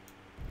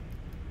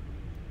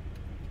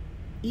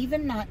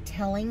 Even not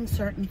telling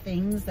certain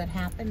things that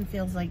happen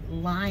feels like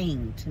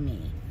lying to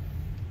me.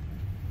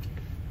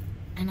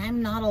 And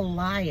I'm not a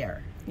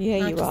liar. Yeah,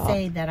 you are. Not to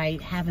say that I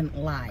haven't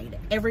lied.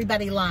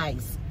 Everybody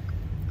lies.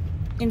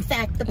 In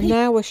fact, the people...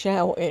 Now we're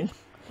shouting.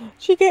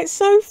 She gets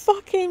so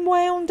fucking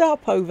wound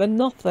up over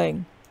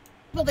nothing.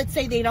 People that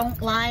say they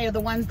don't lie are the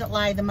ones that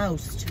lie the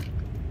most.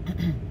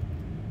 Can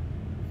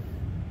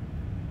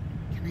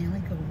I only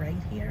go right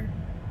here?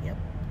 Yep.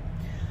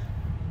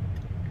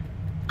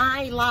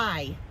 I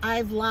lie.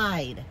 I've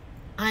lied.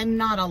 I'm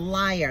not a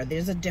liar.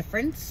 There's a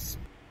difference.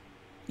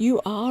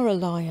 You are a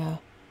liar.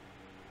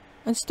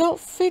 And stop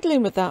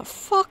fiddling with that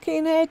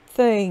fucking head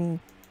thing.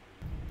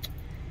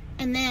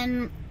 And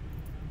then...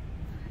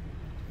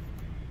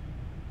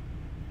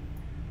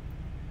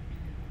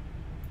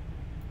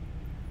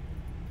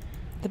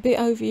 The bit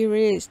over your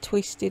ear is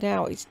twisted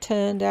out. It's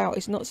turned out.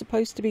 It's not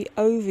supposed to be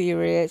over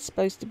your ear. It's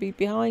supposed to be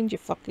behind your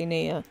fucking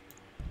ear.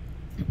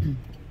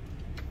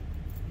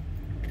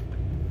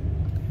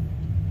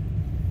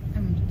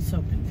 I'm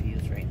so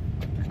confused right now.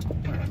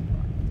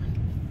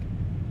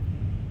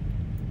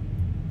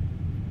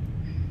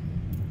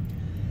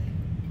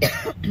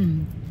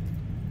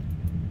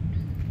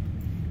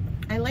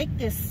 I like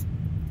this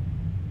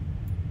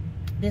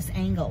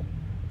angle.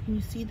 Can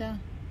you see the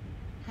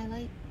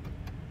highlight?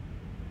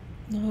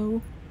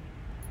 No.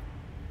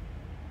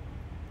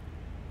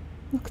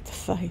 Look at the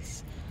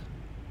face.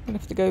 I'm gonna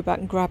have to go back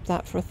and grab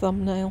that for a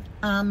thumbnail.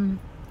 I'm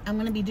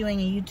gonna be doing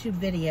a YouTube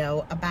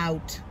video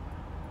about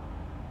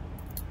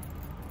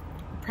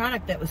a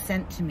product that was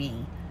sent to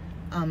me.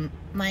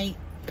 My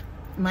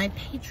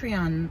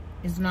Patreon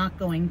is not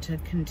going to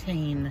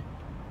contain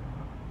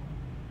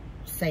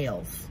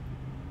sales.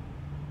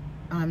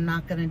 I'm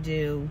not gonna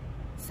do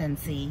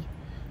Scentsy.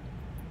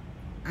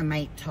 I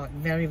might talk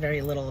very,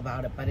 very little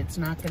about it, but it's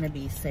not going to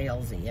be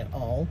salesy at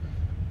all.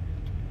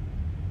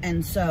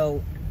 And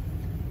so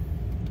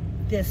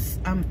this,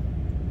 a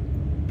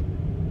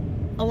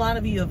lot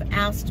of you have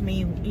asked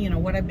me, you know,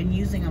 what I've been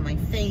using on my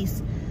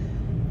face,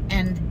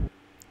 and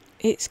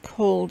it's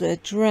called a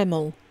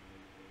Dremel.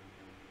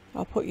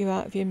 I'll put you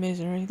out of your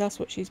misery. That's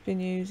what she's been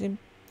using.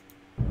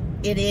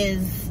 It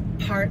is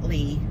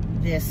partly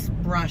this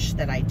brush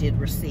that I did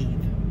receive.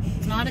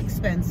 It's not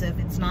expensive.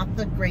 It's not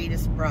the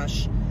greatest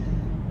brush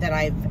that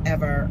I've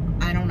ever,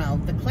 I don't know.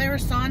 The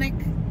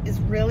Clarisonic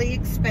is really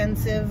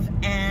expensive,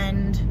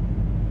 and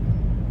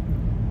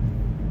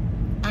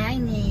I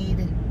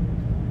need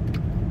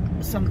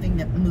something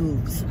that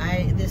moves.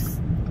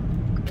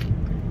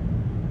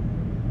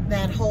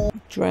 That whole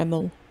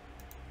Dremel,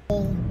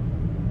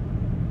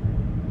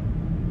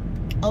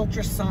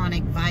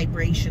 ultrasonic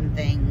vibration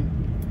thing,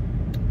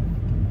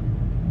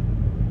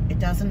 it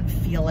doesn't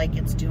feel like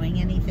it's doing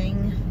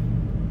anything.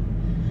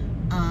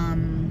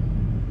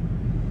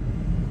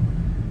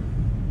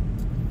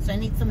 So I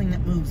need something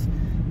that moves.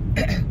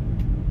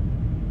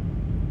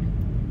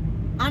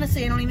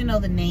 Honestly, I don't even know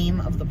the name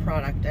of the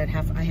product. I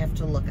have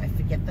to look. I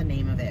forget the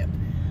name of it.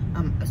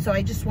 So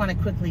I just want to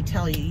quickly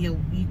tell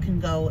you, you can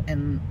go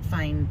and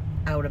find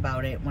out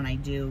about it when I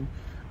do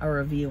a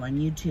review on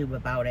YouTube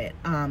about it.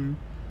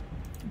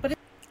 But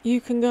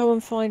you can go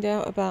and find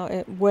out about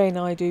it when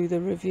I do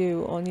the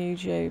review on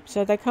YouTube.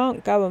 So they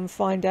can't go and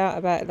find out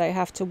about it. They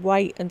have to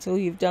wait until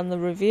you've done the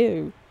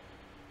review.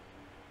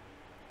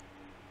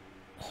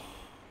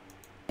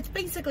 it's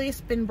basically a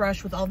spin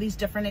brush with all these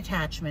different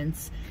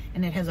attachments,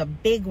 and it has a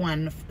big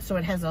one, so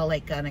it has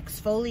like an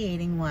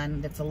exfoliating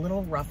one that's a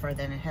little rougher,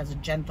 then it has a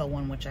gentle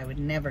one, which I would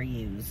never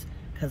use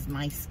because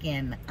my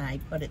skin, I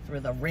put it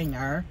through the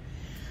ringer,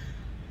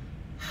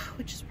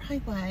 which is probably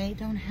why I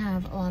don't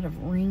have a lot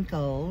of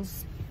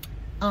wrinkles.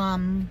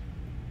 And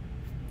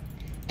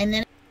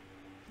then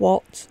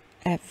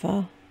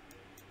whatever.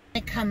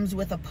 It comes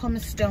with a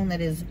pumice stone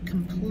that is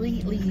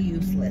completely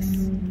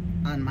useless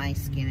on my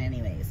skin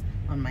anyways.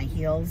 On my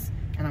heels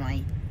and on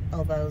my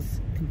elbows,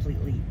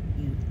 completely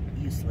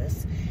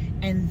useless.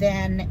 And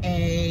then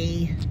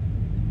a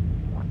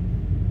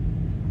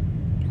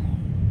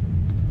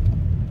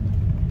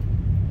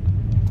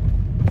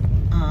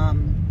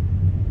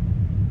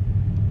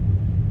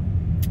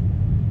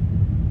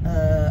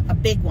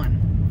big one.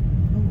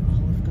 Oh,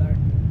 Olive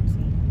Garden.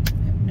 See, I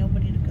have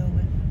nobody to go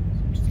with, so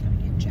I'm just gonna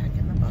get Jack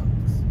in the Box.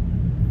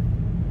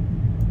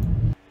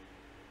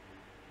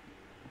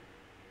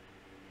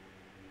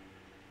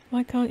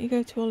 Why can't you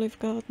go to Olive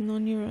Garden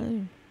on your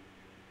own?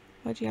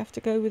 Why do you have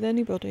to go with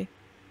anybody?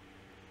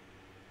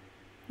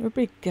 You're a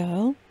big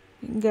girl.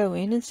 You can go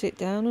in and sit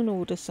down and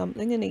order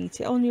something and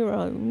eat it on your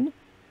own.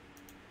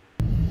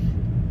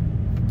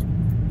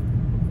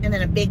 And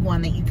then a big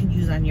one that you can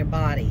use on your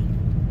body,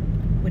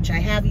 which I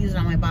have used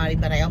on my body,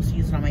 but I also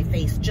use it on my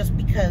face just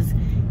because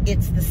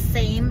it's the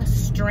same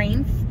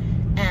strength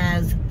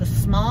as the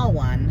small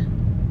one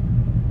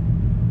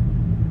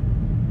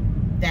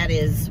that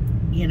is,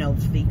 you know,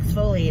 for the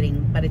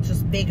exfoliating, but it's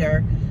just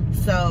bigger,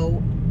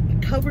 so it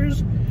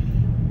covers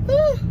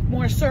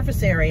more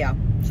surface area,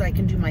 so I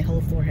can do my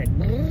whole forehead.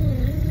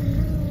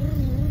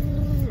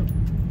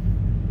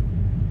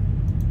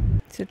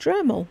 It's a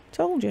Dremel,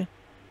 told you.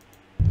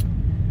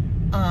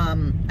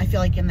 I feel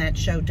like in that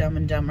show Dumb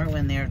and Dumber,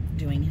 when they're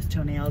doing his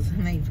toenails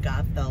and they've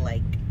got the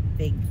like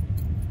big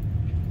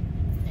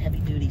heavy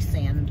duty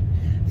sand.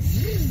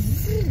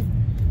 Is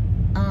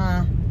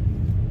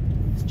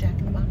Jack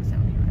in the Box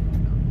down here? I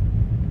don't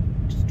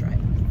know. Just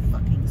driving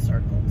fucking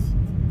circles.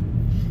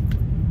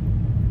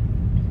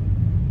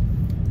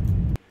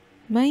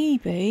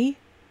 Maybe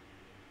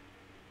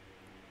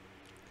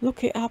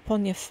look it up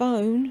on your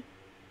phone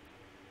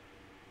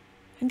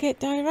and get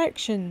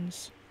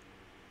directions.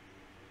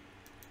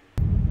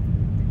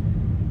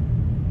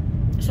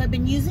 So I've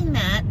been using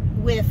that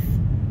with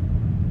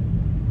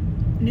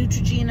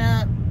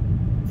Neutrogena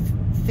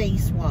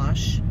face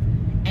wash,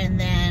 and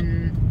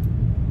then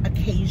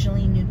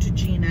occasionally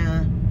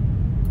Neutrogena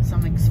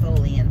some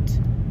exfoliant.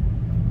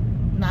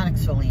 not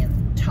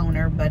exfoliant,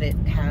 toner, but it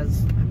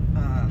has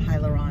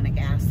hyaluronic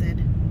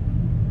acid.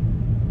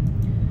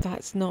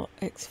 That's not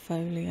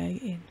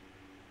exfoliating.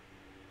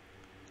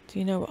 Do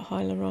you know what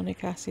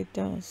hyaluronic acid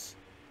does?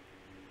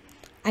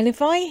 And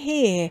if I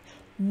hear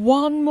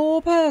one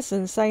more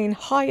person saying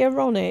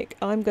hyaluronic,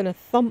 I'm going to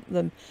thump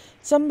them.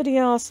 Somebody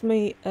asked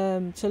me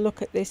to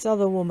look at this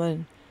other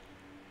woman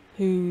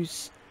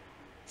who's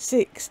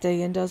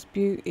 60 and does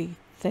beauty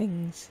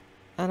things.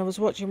 And I was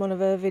watching one of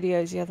her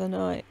videos the other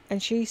night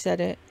and she said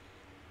it,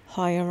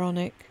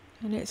 hyaluronic.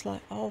 And it's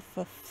like, oh,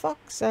 for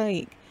fuck's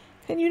sake.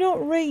 Can you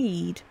not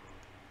read?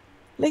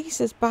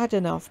 Lisa's bad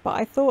enough, but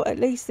I thought at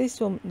least this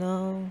one,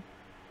 no.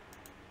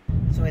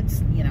 So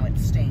it's, you know, it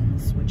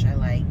stings, which I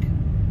like.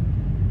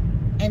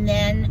 And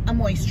then a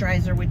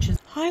moisturizer, which is...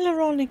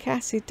 Hyaluronic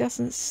acid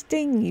doesn't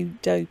sting, you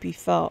dopey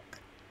fuck.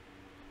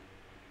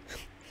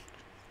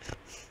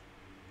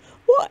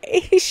 What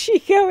is she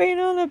going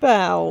on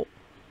about?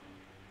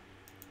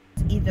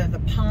 Either the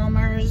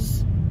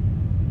Palmer's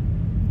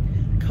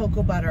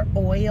cocoa butter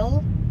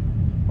oil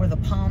or the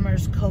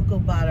Palmer's cocoa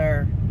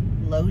butter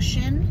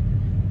lotion.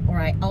 Or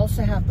I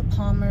also have the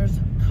Palmer's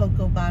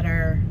cocoa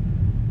butter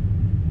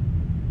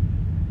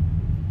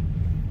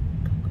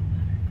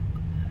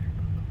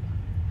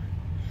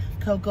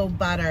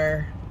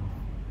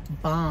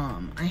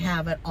balm. I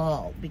have it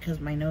all because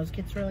my nose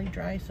gets really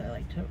dry, so I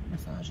like to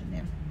massage in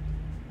there.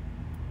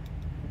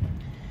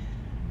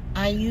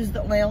 I use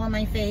the oil on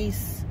my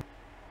face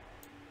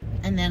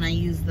and then I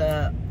use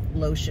the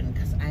lotion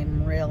because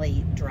I'm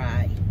really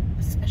dry,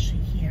 especially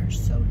here,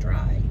 so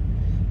dry.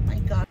 My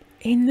God.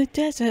 In the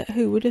desert,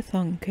 who would have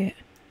thunk it?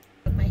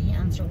 My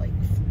hands are like,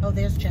 oh,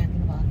 there's Jack in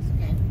the Box,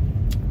 okay.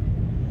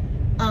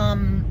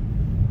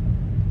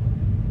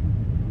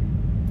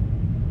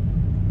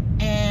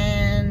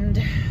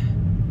 And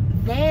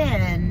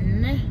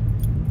then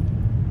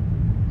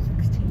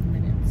 16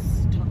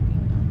 minutes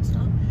talking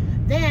nonstop.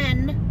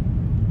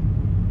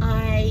 Then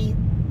I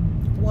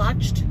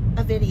watched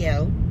a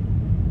video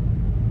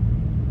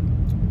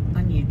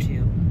on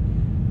YouTube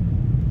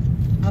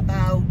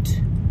about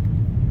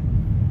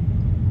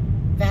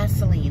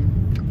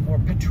Vaseline or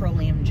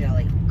petroleum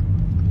jelly,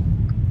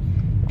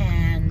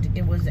 and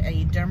it was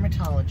a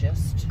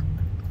dermatologist,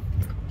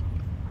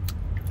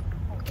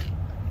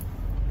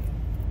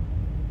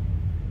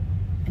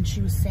 and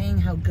she was saying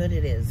how good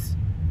it is,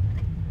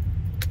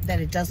 that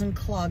it doesn't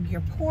clog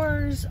your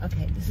pores.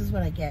 Okay, this is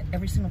what I get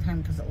every single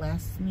time because it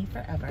lasts me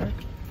forever.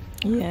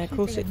 Yeah, of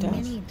course it does.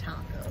 Mini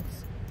tacos.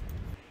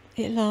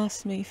 It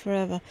lasts me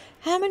forever.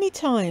 How many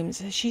times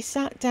has she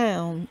sat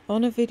down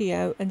on a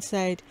video and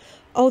said,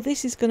 oh,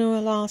 this is going to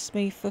last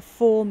me for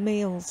 4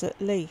 meals at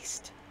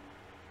least?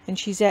 And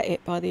she's ate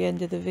it by the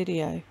end of the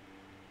video.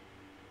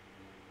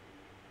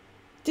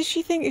 Does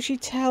she think if she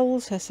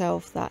tells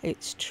herself that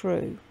it's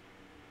true?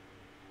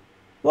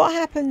 What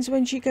happens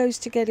when she goes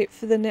to get it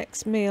for the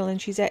next meal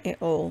and she's ate it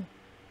all?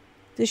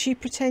 Does she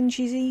pretend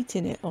she's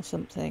eating it or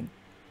something?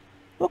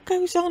 What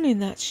goes on in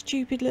that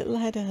stupid little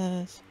head of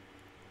hers?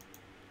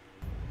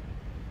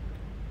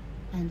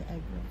 And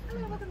egg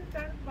roll.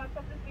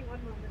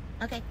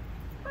 Okay.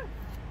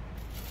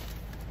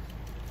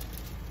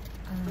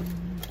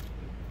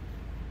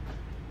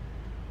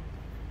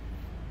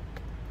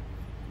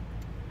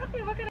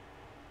 Okay, look at it. I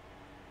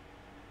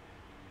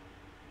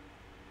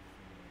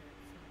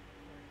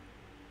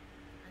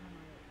don't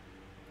know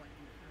what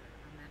you heard.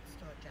 I'm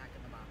still at Jack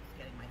in the Box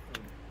getting my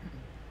food.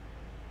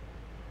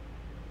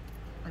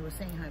 I was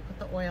saying how I put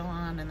the oil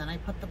on and then I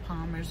put the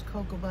Palmer's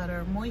cocoa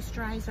butter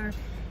moisturizer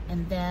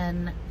and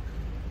then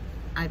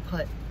I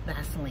put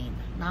Vaseline,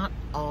 not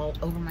all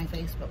over my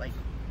face, but like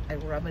I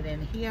rub it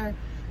in here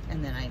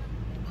and then I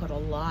put a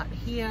lot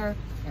here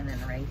and then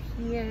right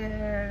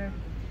here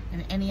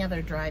and any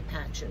other dry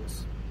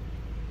patches.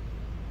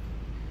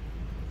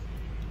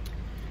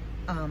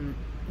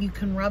 You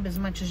can rub as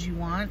much as you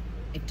want.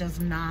 It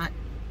does not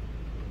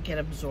get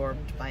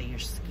absorbed by your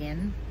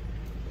skin.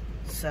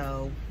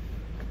 So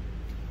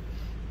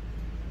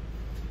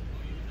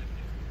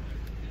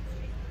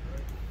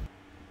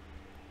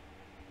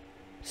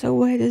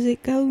where does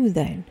it go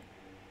then?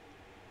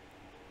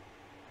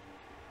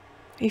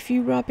 If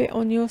you rub it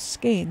on your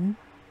skin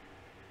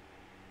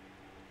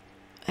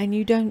and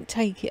you don't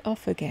take it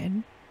off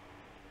again,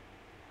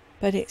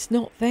 but it's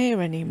not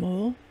there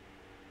anymore,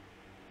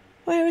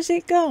 where has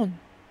it gone?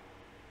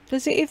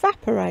 Does it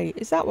evaporate?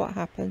 Is that what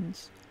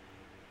happens?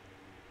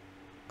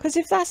 Because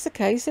if that's the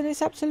case, then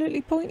it's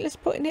absolutely pointless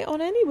putting it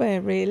on anywhere,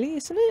 really,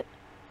 isn't it?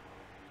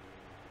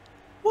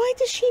 Why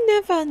does she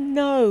never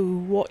know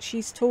what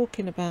she's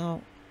talking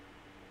about?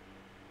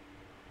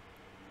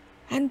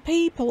 And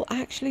people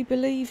actually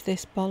believe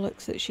this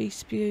bollocks that she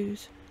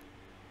spews.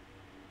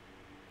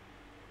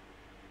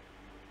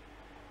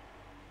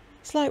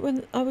 It's like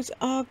when I was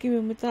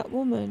arguing with that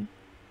woman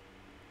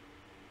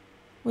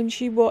when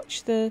she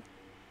watched the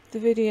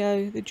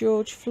video, the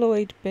George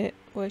Floyd bit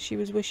where she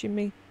was wishing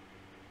me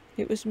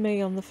it was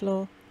me on the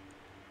floor.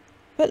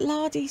 But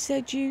Lardy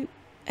said you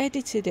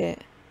edited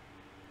it.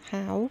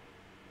 How?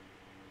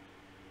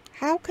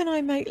 How can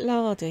I make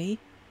Lardy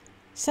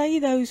say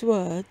those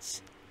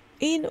words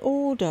in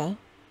order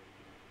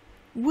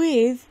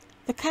with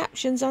the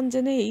captions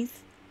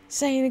underneath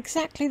saying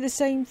exactly the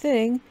same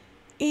thing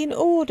in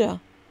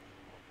order?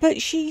 But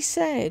she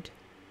said.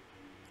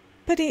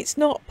 But it's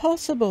not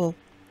possible.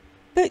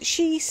 But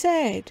she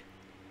said.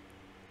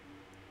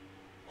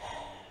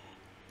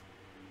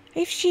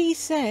 If she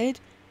said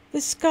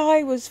the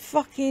sky was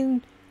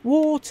fucking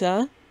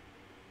water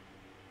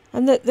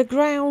and that the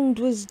ground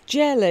was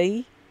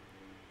jelly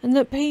and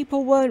that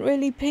people weren't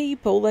really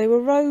people, they were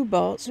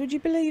robots, would you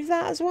believe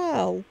that as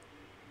well?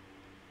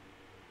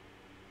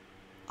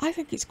 I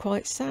think it's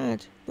quite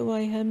sad the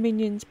way her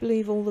minions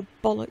believe all the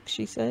bollocks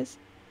she says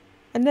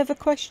and never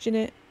question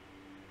it.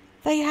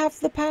 They have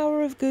the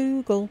power of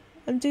Google,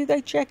 and do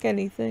they check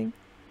anything?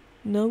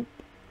 Nope.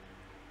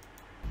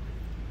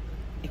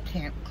 It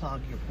can't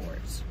clog your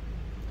pores.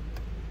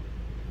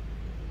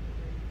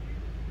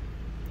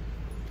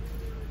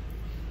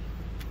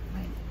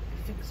 I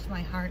fixed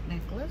my heart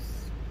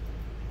necklace.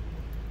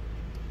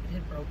 It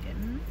had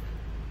broken.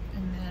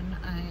 And then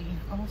I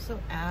also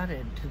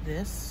added to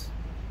this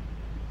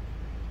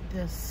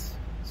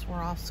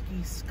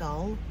Swarovski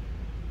skull.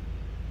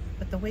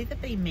 But the way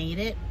that they made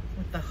it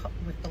with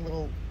the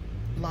little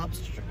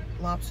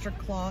lobster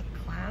claw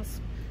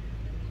clasp,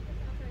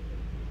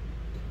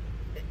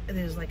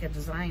 there's like a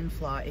design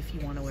flaw if you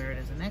want to wear it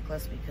as a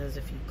necklace, because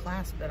if you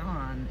clasp it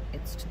on,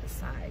 it's to the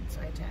side.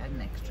 So I had to add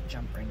an extra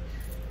jump ring.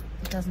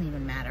 It doesn't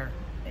even matter.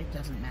 It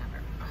doesn't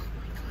matter. Oh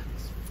my god,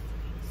 this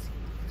freaking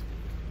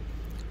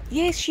seatbelt.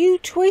 Yes, you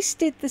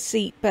twisted the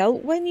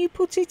seatbelt when you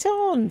put it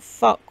on,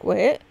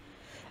 fuckwit.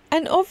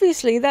 And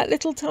obviously that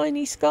little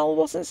tiny skull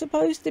wasn't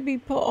supposed to be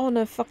put on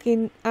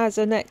as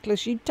a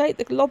necklace. You'd take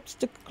the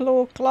lobster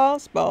claw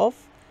clasp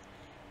off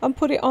and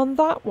put it on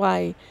that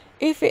way.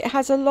 If it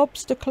has a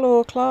lobster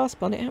claw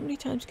clasp on it, how many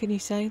times can you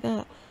say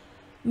that?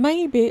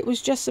 Maybe it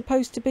was just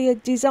supposed to be a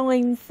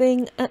design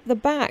thing at the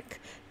back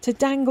to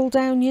dangle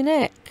down your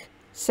neck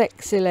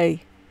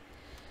sexily.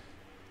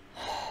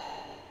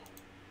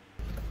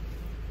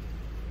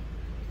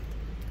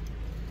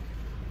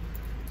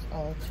 It's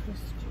all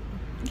twisted.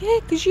 Yeah,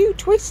 because you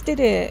twisted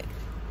it.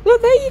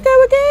 Look, there you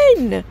go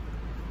again.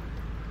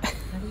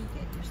 How do you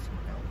get your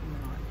seatbelt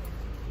not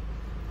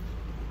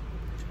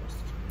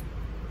twisted?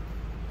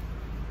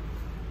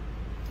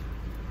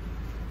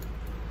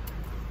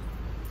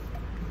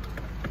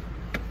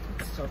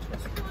 It's so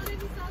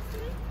twisted.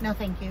 No,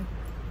 thank you.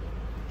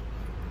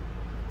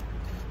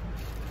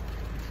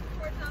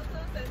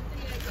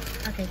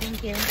 Okay,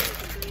 thank you.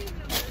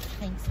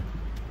 Thanks.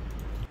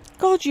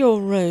 God, you're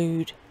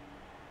rude.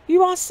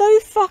 You are so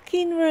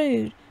fucking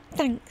rude.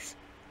 Thanks.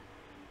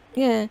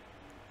 Yeah.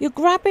 You're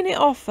grabbing it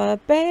off her,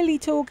 barely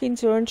talking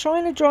to her and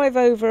trying to drive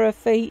over her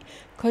feet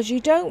because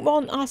you don't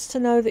want us to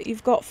know that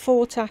you've got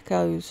 4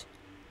 tacos.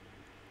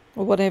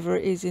 Or whatever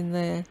it is in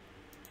there.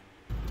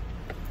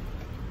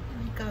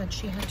 Oh my god,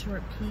 she had to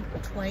repeat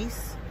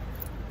twice.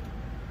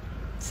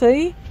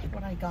 See?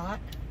 What I got.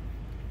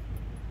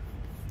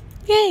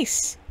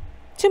 Yes.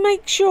 To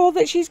make sure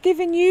that she's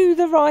giving you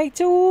the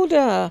right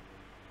order.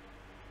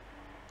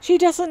 She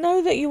doesn't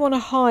know that you want to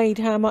hide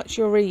how much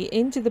you're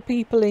eating to the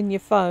people in your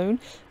phone.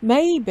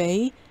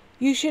 Maybe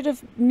you should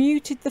have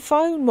muted the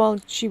phone while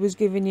she was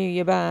giving you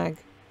your bag.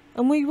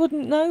 And we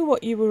wouldn't know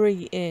what you were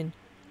eating.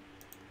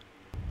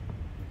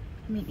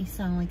 You make me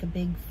sound like a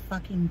big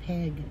fucking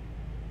pig.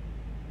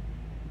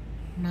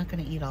 I'm not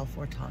going to eat all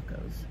 4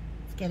 tacos.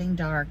 It's getting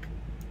dark.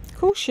 Of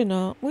course you're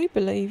not. We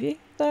believe you.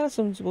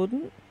 Thousands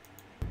wouldn't.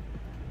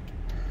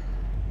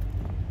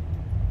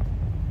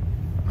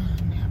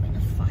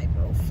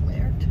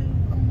 Flare too.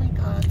 Oh my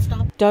god,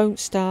 stop. Don't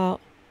start.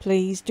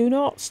 Please do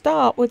not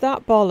start with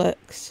that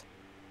bollocks.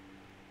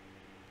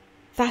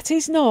 That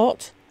is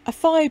not a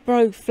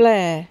fibro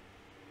flare.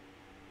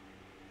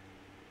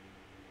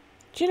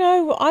 Do you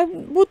know, I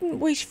wouldn't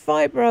wish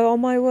fibro on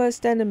my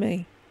worst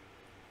enemy.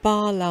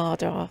 Bar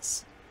lard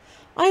ass.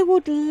 I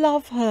would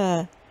love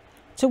her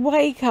to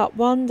wake up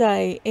one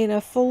day in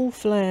a full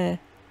flare.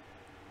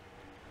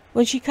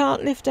 When she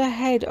can't lift her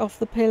head off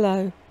the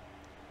pillow.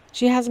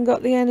 She hasn't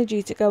got the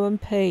energy to go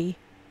and pee.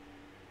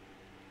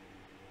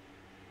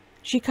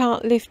 She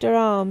can't lift her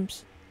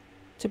arms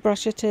to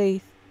brush her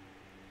teeth.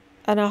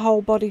 And her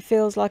whole body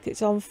feels like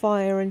it's on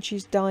fire and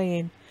she's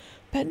dying.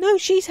 But no,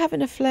 she's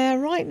having a flare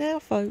right now,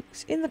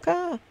 folks, in the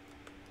car.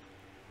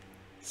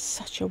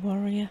 Such a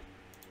warrior.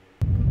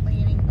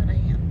 Complaining, but I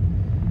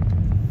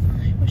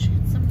am. I wish I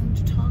had someone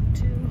to talk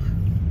to.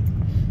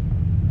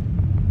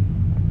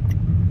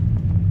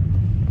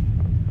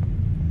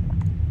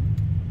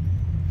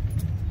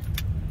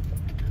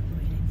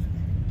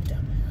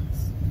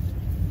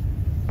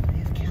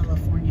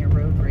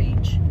 Road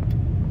rage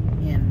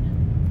in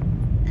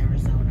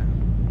Arizona.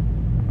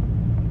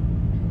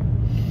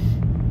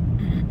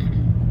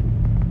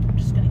 I'm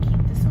just going to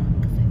keep this on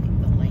because I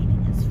think the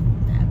lighting is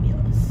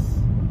fabulous.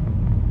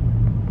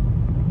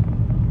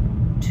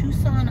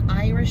 Tucson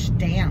Irish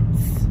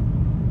dance.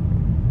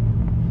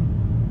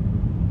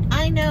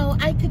 I know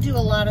I could do a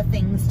lot of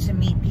things to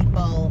meet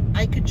people.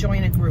 I could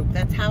join a group.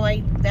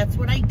 That's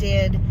what I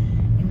did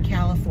in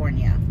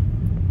California.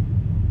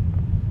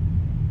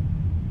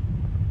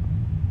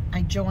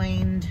 I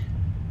joined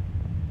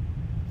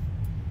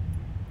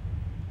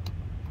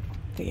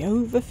the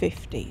over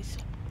 50s.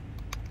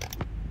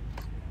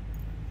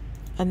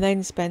 And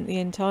then spent the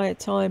entire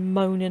time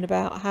moaning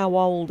about how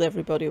old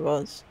everybody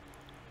was.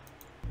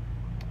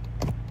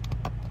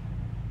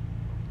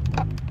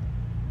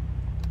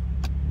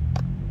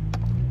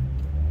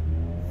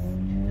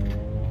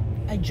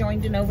 I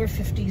joined an over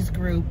 50s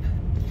group.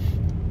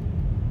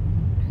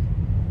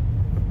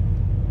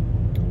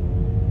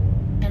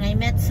 And I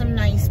met some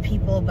nice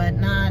people, but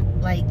not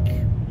like,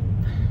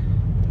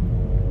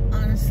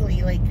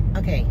 honestly, like,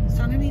 okay,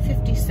 so I'm gonna be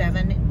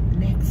 57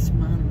 next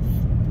month.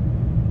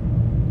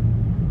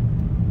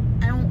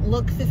 I don't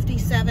look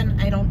 57,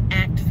 I don't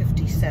act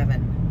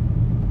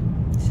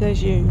 57.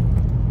 Says you.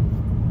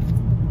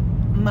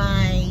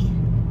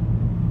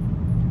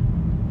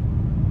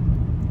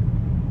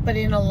 But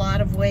in a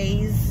lot of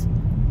ways,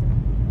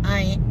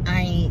 I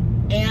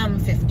am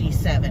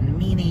 57,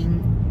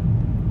 meaning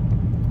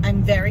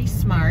I'm very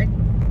smart.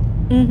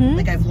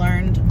 Like, I've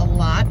learned a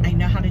lot. I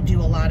know how to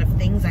do a lot of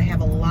things. I have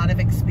a lot of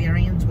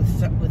experience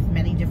with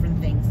many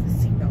different things.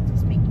 The seatbelt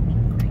is making me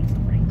crazy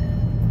right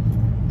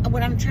now.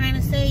 What I'm trying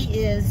to say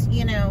is,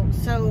 you know,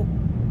 so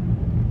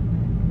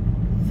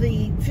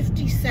the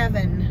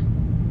 57,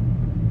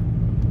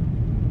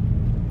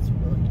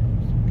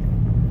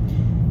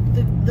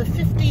 the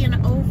 50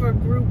 and over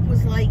group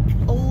was like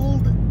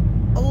old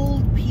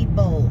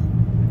people.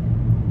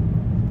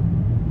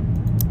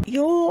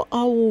 You're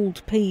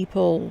old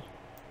people.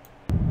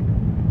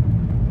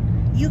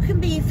 You can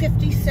be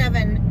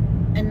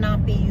 57 and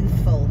not be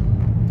youthful.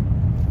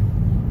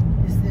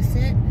 Is this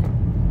it?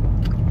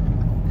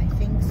 I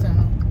think so.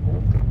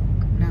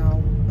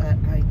 No, but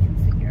I can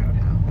figure out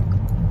how.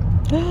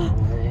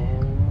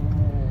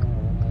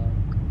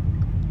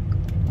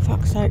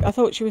 Fuck's sake, I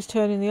thought she was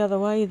turning the other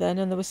way then,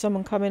 and there was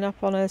someone coming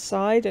up on her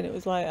side, and it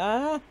was like,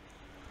 ah.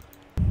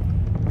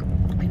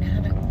 I know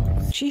how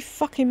to... She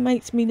fucking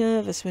makes me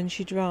nervous when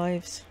she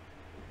drives.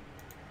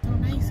 Oh,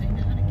 nice. I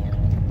know how to get it.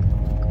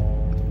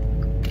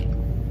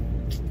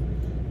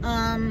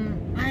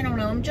 I don't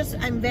know.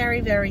 I'm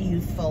very, very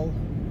youthful.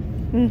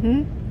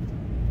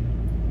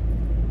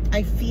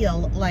 I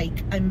feel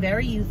like I'm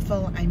very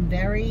youthful. I'm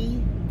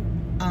very,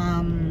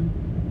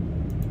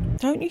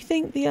 Don't you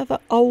think the other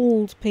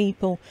old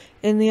people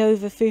in the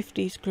over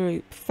 50s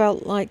group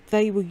felt like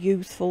they were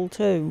youthful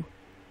too?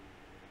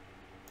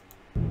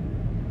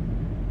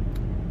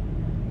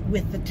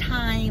 With the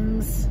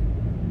times,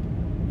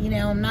 you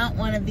know, I'm not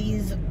one of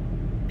these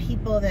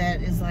people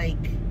that is like,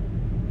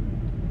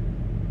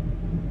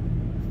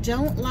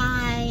 don't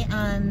lie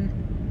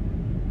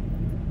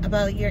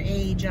about your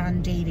age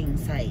on dating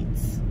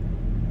sites.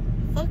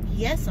 Fuck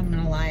yes, I'm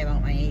gonna lie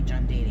about my age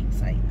on dating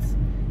sites.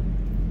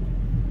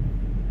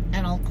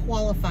 And I'll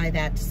qualify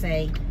that to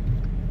say,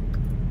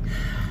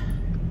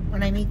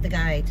 when I meet the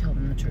guy, I tell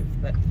him the truth,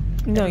 but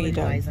no, you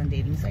don't. Lies on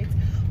dating sites.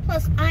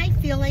 Plus, I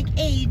feel like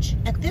age,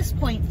 at this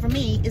point, for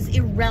me, is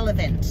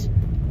irrelevant.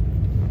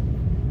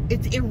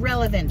 It's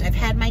irrelevant. I've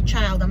had my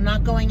child. I'm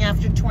not going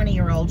after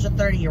 20-year-olds or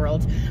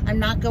 30-year-olds. I'm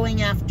not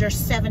going after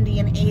 70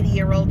 and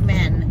 80-year-old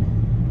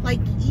men. Like,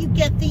 you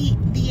get the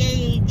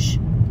age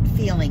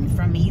feeling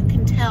from me. You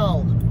can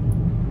tell.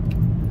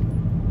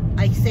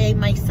 I say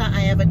my son,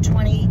 I have a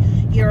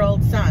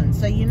 20-year-old son.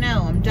 So you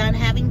know, I'm done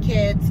having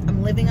kids.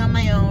 I'm living on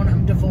my own.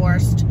 I'm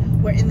divorced.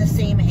 We're in the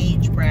same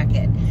age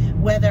bracket.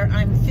 Whether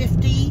I'm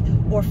 50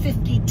 or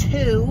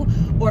 52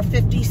 or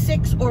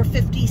 56 or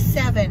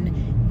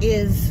 57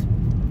 is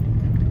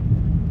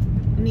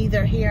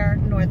neither here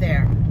nor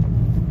there.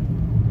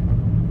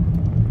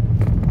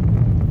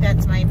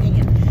 That's my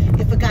opinion.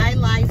 If a guy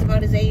lies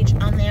about his age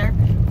on there,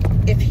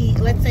 if he,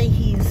 let's say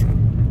he's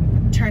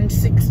turned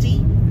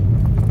 60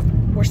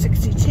 or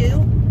 62,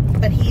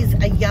 but he's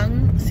a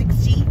young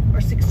 60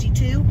 or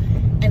 62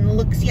 and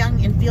looks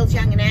young and feels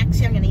young and acts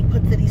young, and he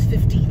puts that he's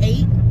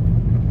 58,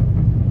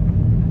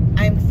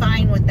 I'm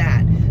fine with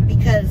that,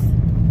 because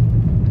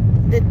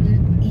the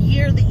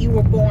year that you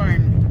were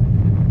born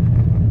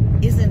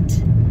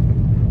isn't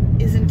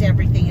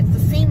everything. It's the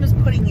same as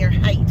putting your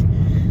height.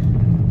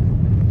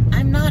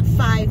 I'm not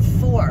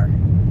 5'4".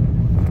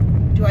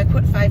 Do I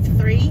put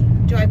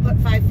 5'3"? Do I put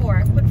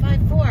 5'4"? I put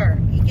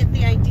 5'4". You get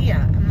the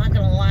idea. I'm not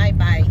gonna lie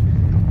by...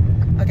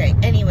 Okay,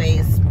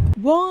 anyways.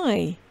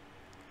 Why?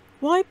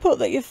 Why put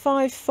that you're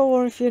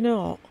 5'4" if you're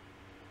not?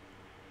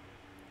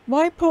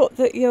 Why put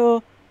that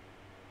you're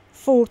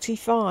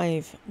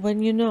 45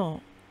 when you're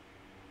not?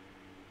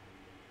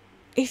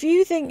 If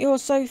you think you're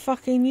so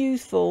fucking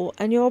youthful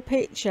and your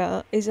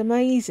picture is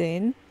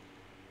amazing,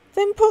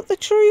 then put the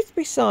truth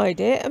beside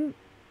it, and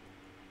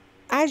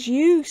as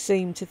you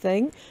seem to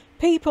think,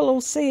 people will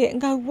see it and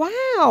go,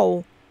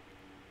 wow,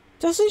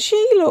 doesn't she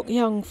look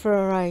young for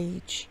her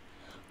age?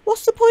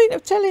 What's the point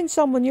of telling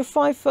someone you're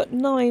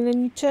 5'9"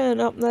 and you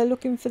turn up and they're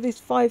looking for this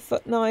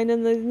 5'9"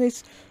 and then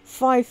this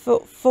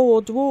 5'4"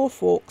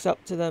 dwarf walks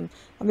up to them,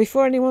 and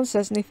before anyone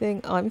says anything,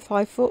 I'm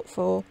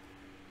 5'4".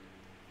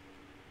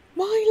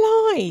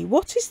 Why lie?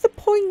 What is the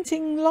point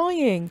in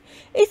lying?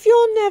 If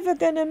you're never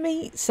going to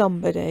meet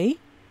somebody,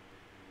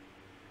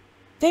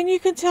 then you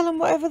can tell them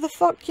whatever the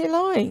fuck you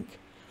like.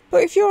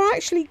 But if you're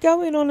actually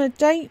going on a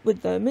date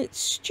with them, it's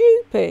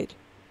stupid.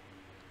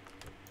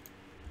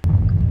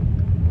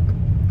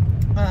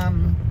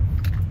 Hang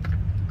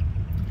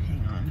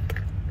on.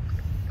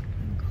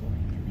 I'm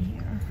pulling in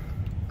here.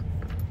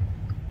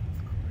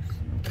 Of course,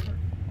 no park.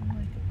 I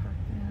like a park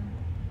there.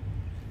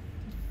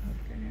 Park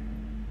there.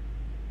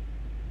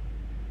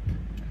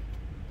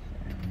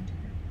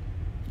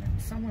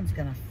 Someone's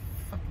gonna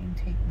fucking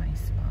take my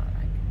spot.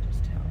 I can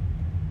just tell.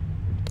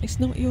 It's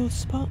not your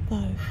spot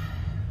though.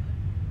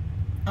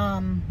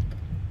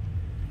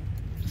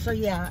 So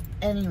yeah,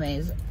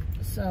 anyways,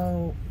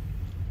 so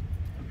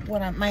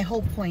my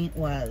whole point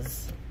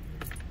was,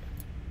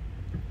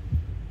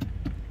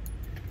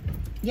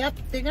 yep,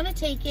 they're gonna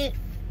take it.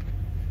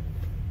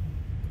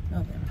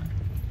 No, they're not.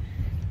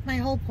 My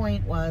whole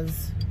point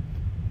was,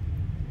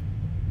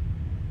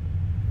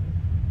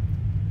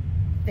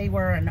 they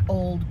were an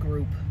old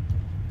group,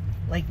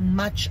 like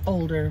much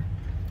older,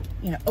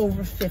 you know,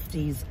 over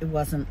 50s. It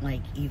wasn't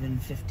like even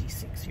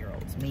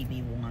 56-year-olds,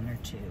 maybe one or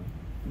two,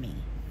 me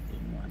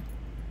being one.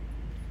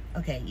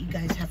 Okay, you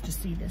guys have to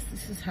see this.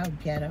 This is how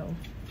ghetto.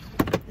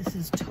 This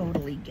is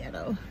totally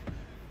ghetto.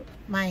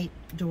 My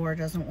door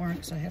doesn't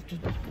work, so I have to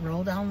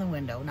roll down the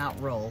window. Not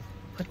roll,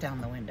 put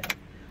down the window.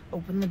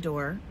 Open the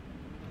door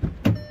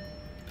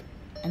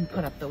and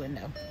put up the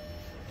window.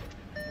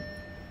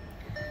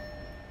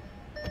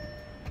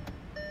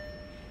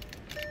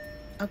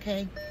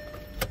 Okay.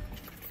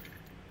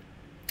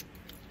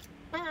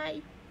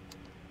 Bye.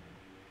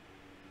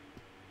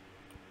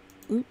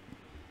 Ooh.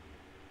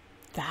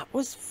 That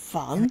was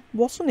fun,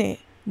 wasn't it?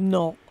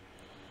 Not.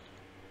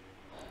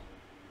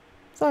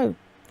 So,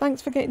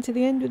 thanks for getting to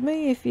the end with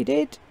me if you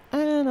did,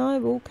 and I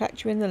will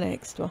catch you in the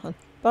next one.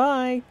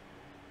 Bye.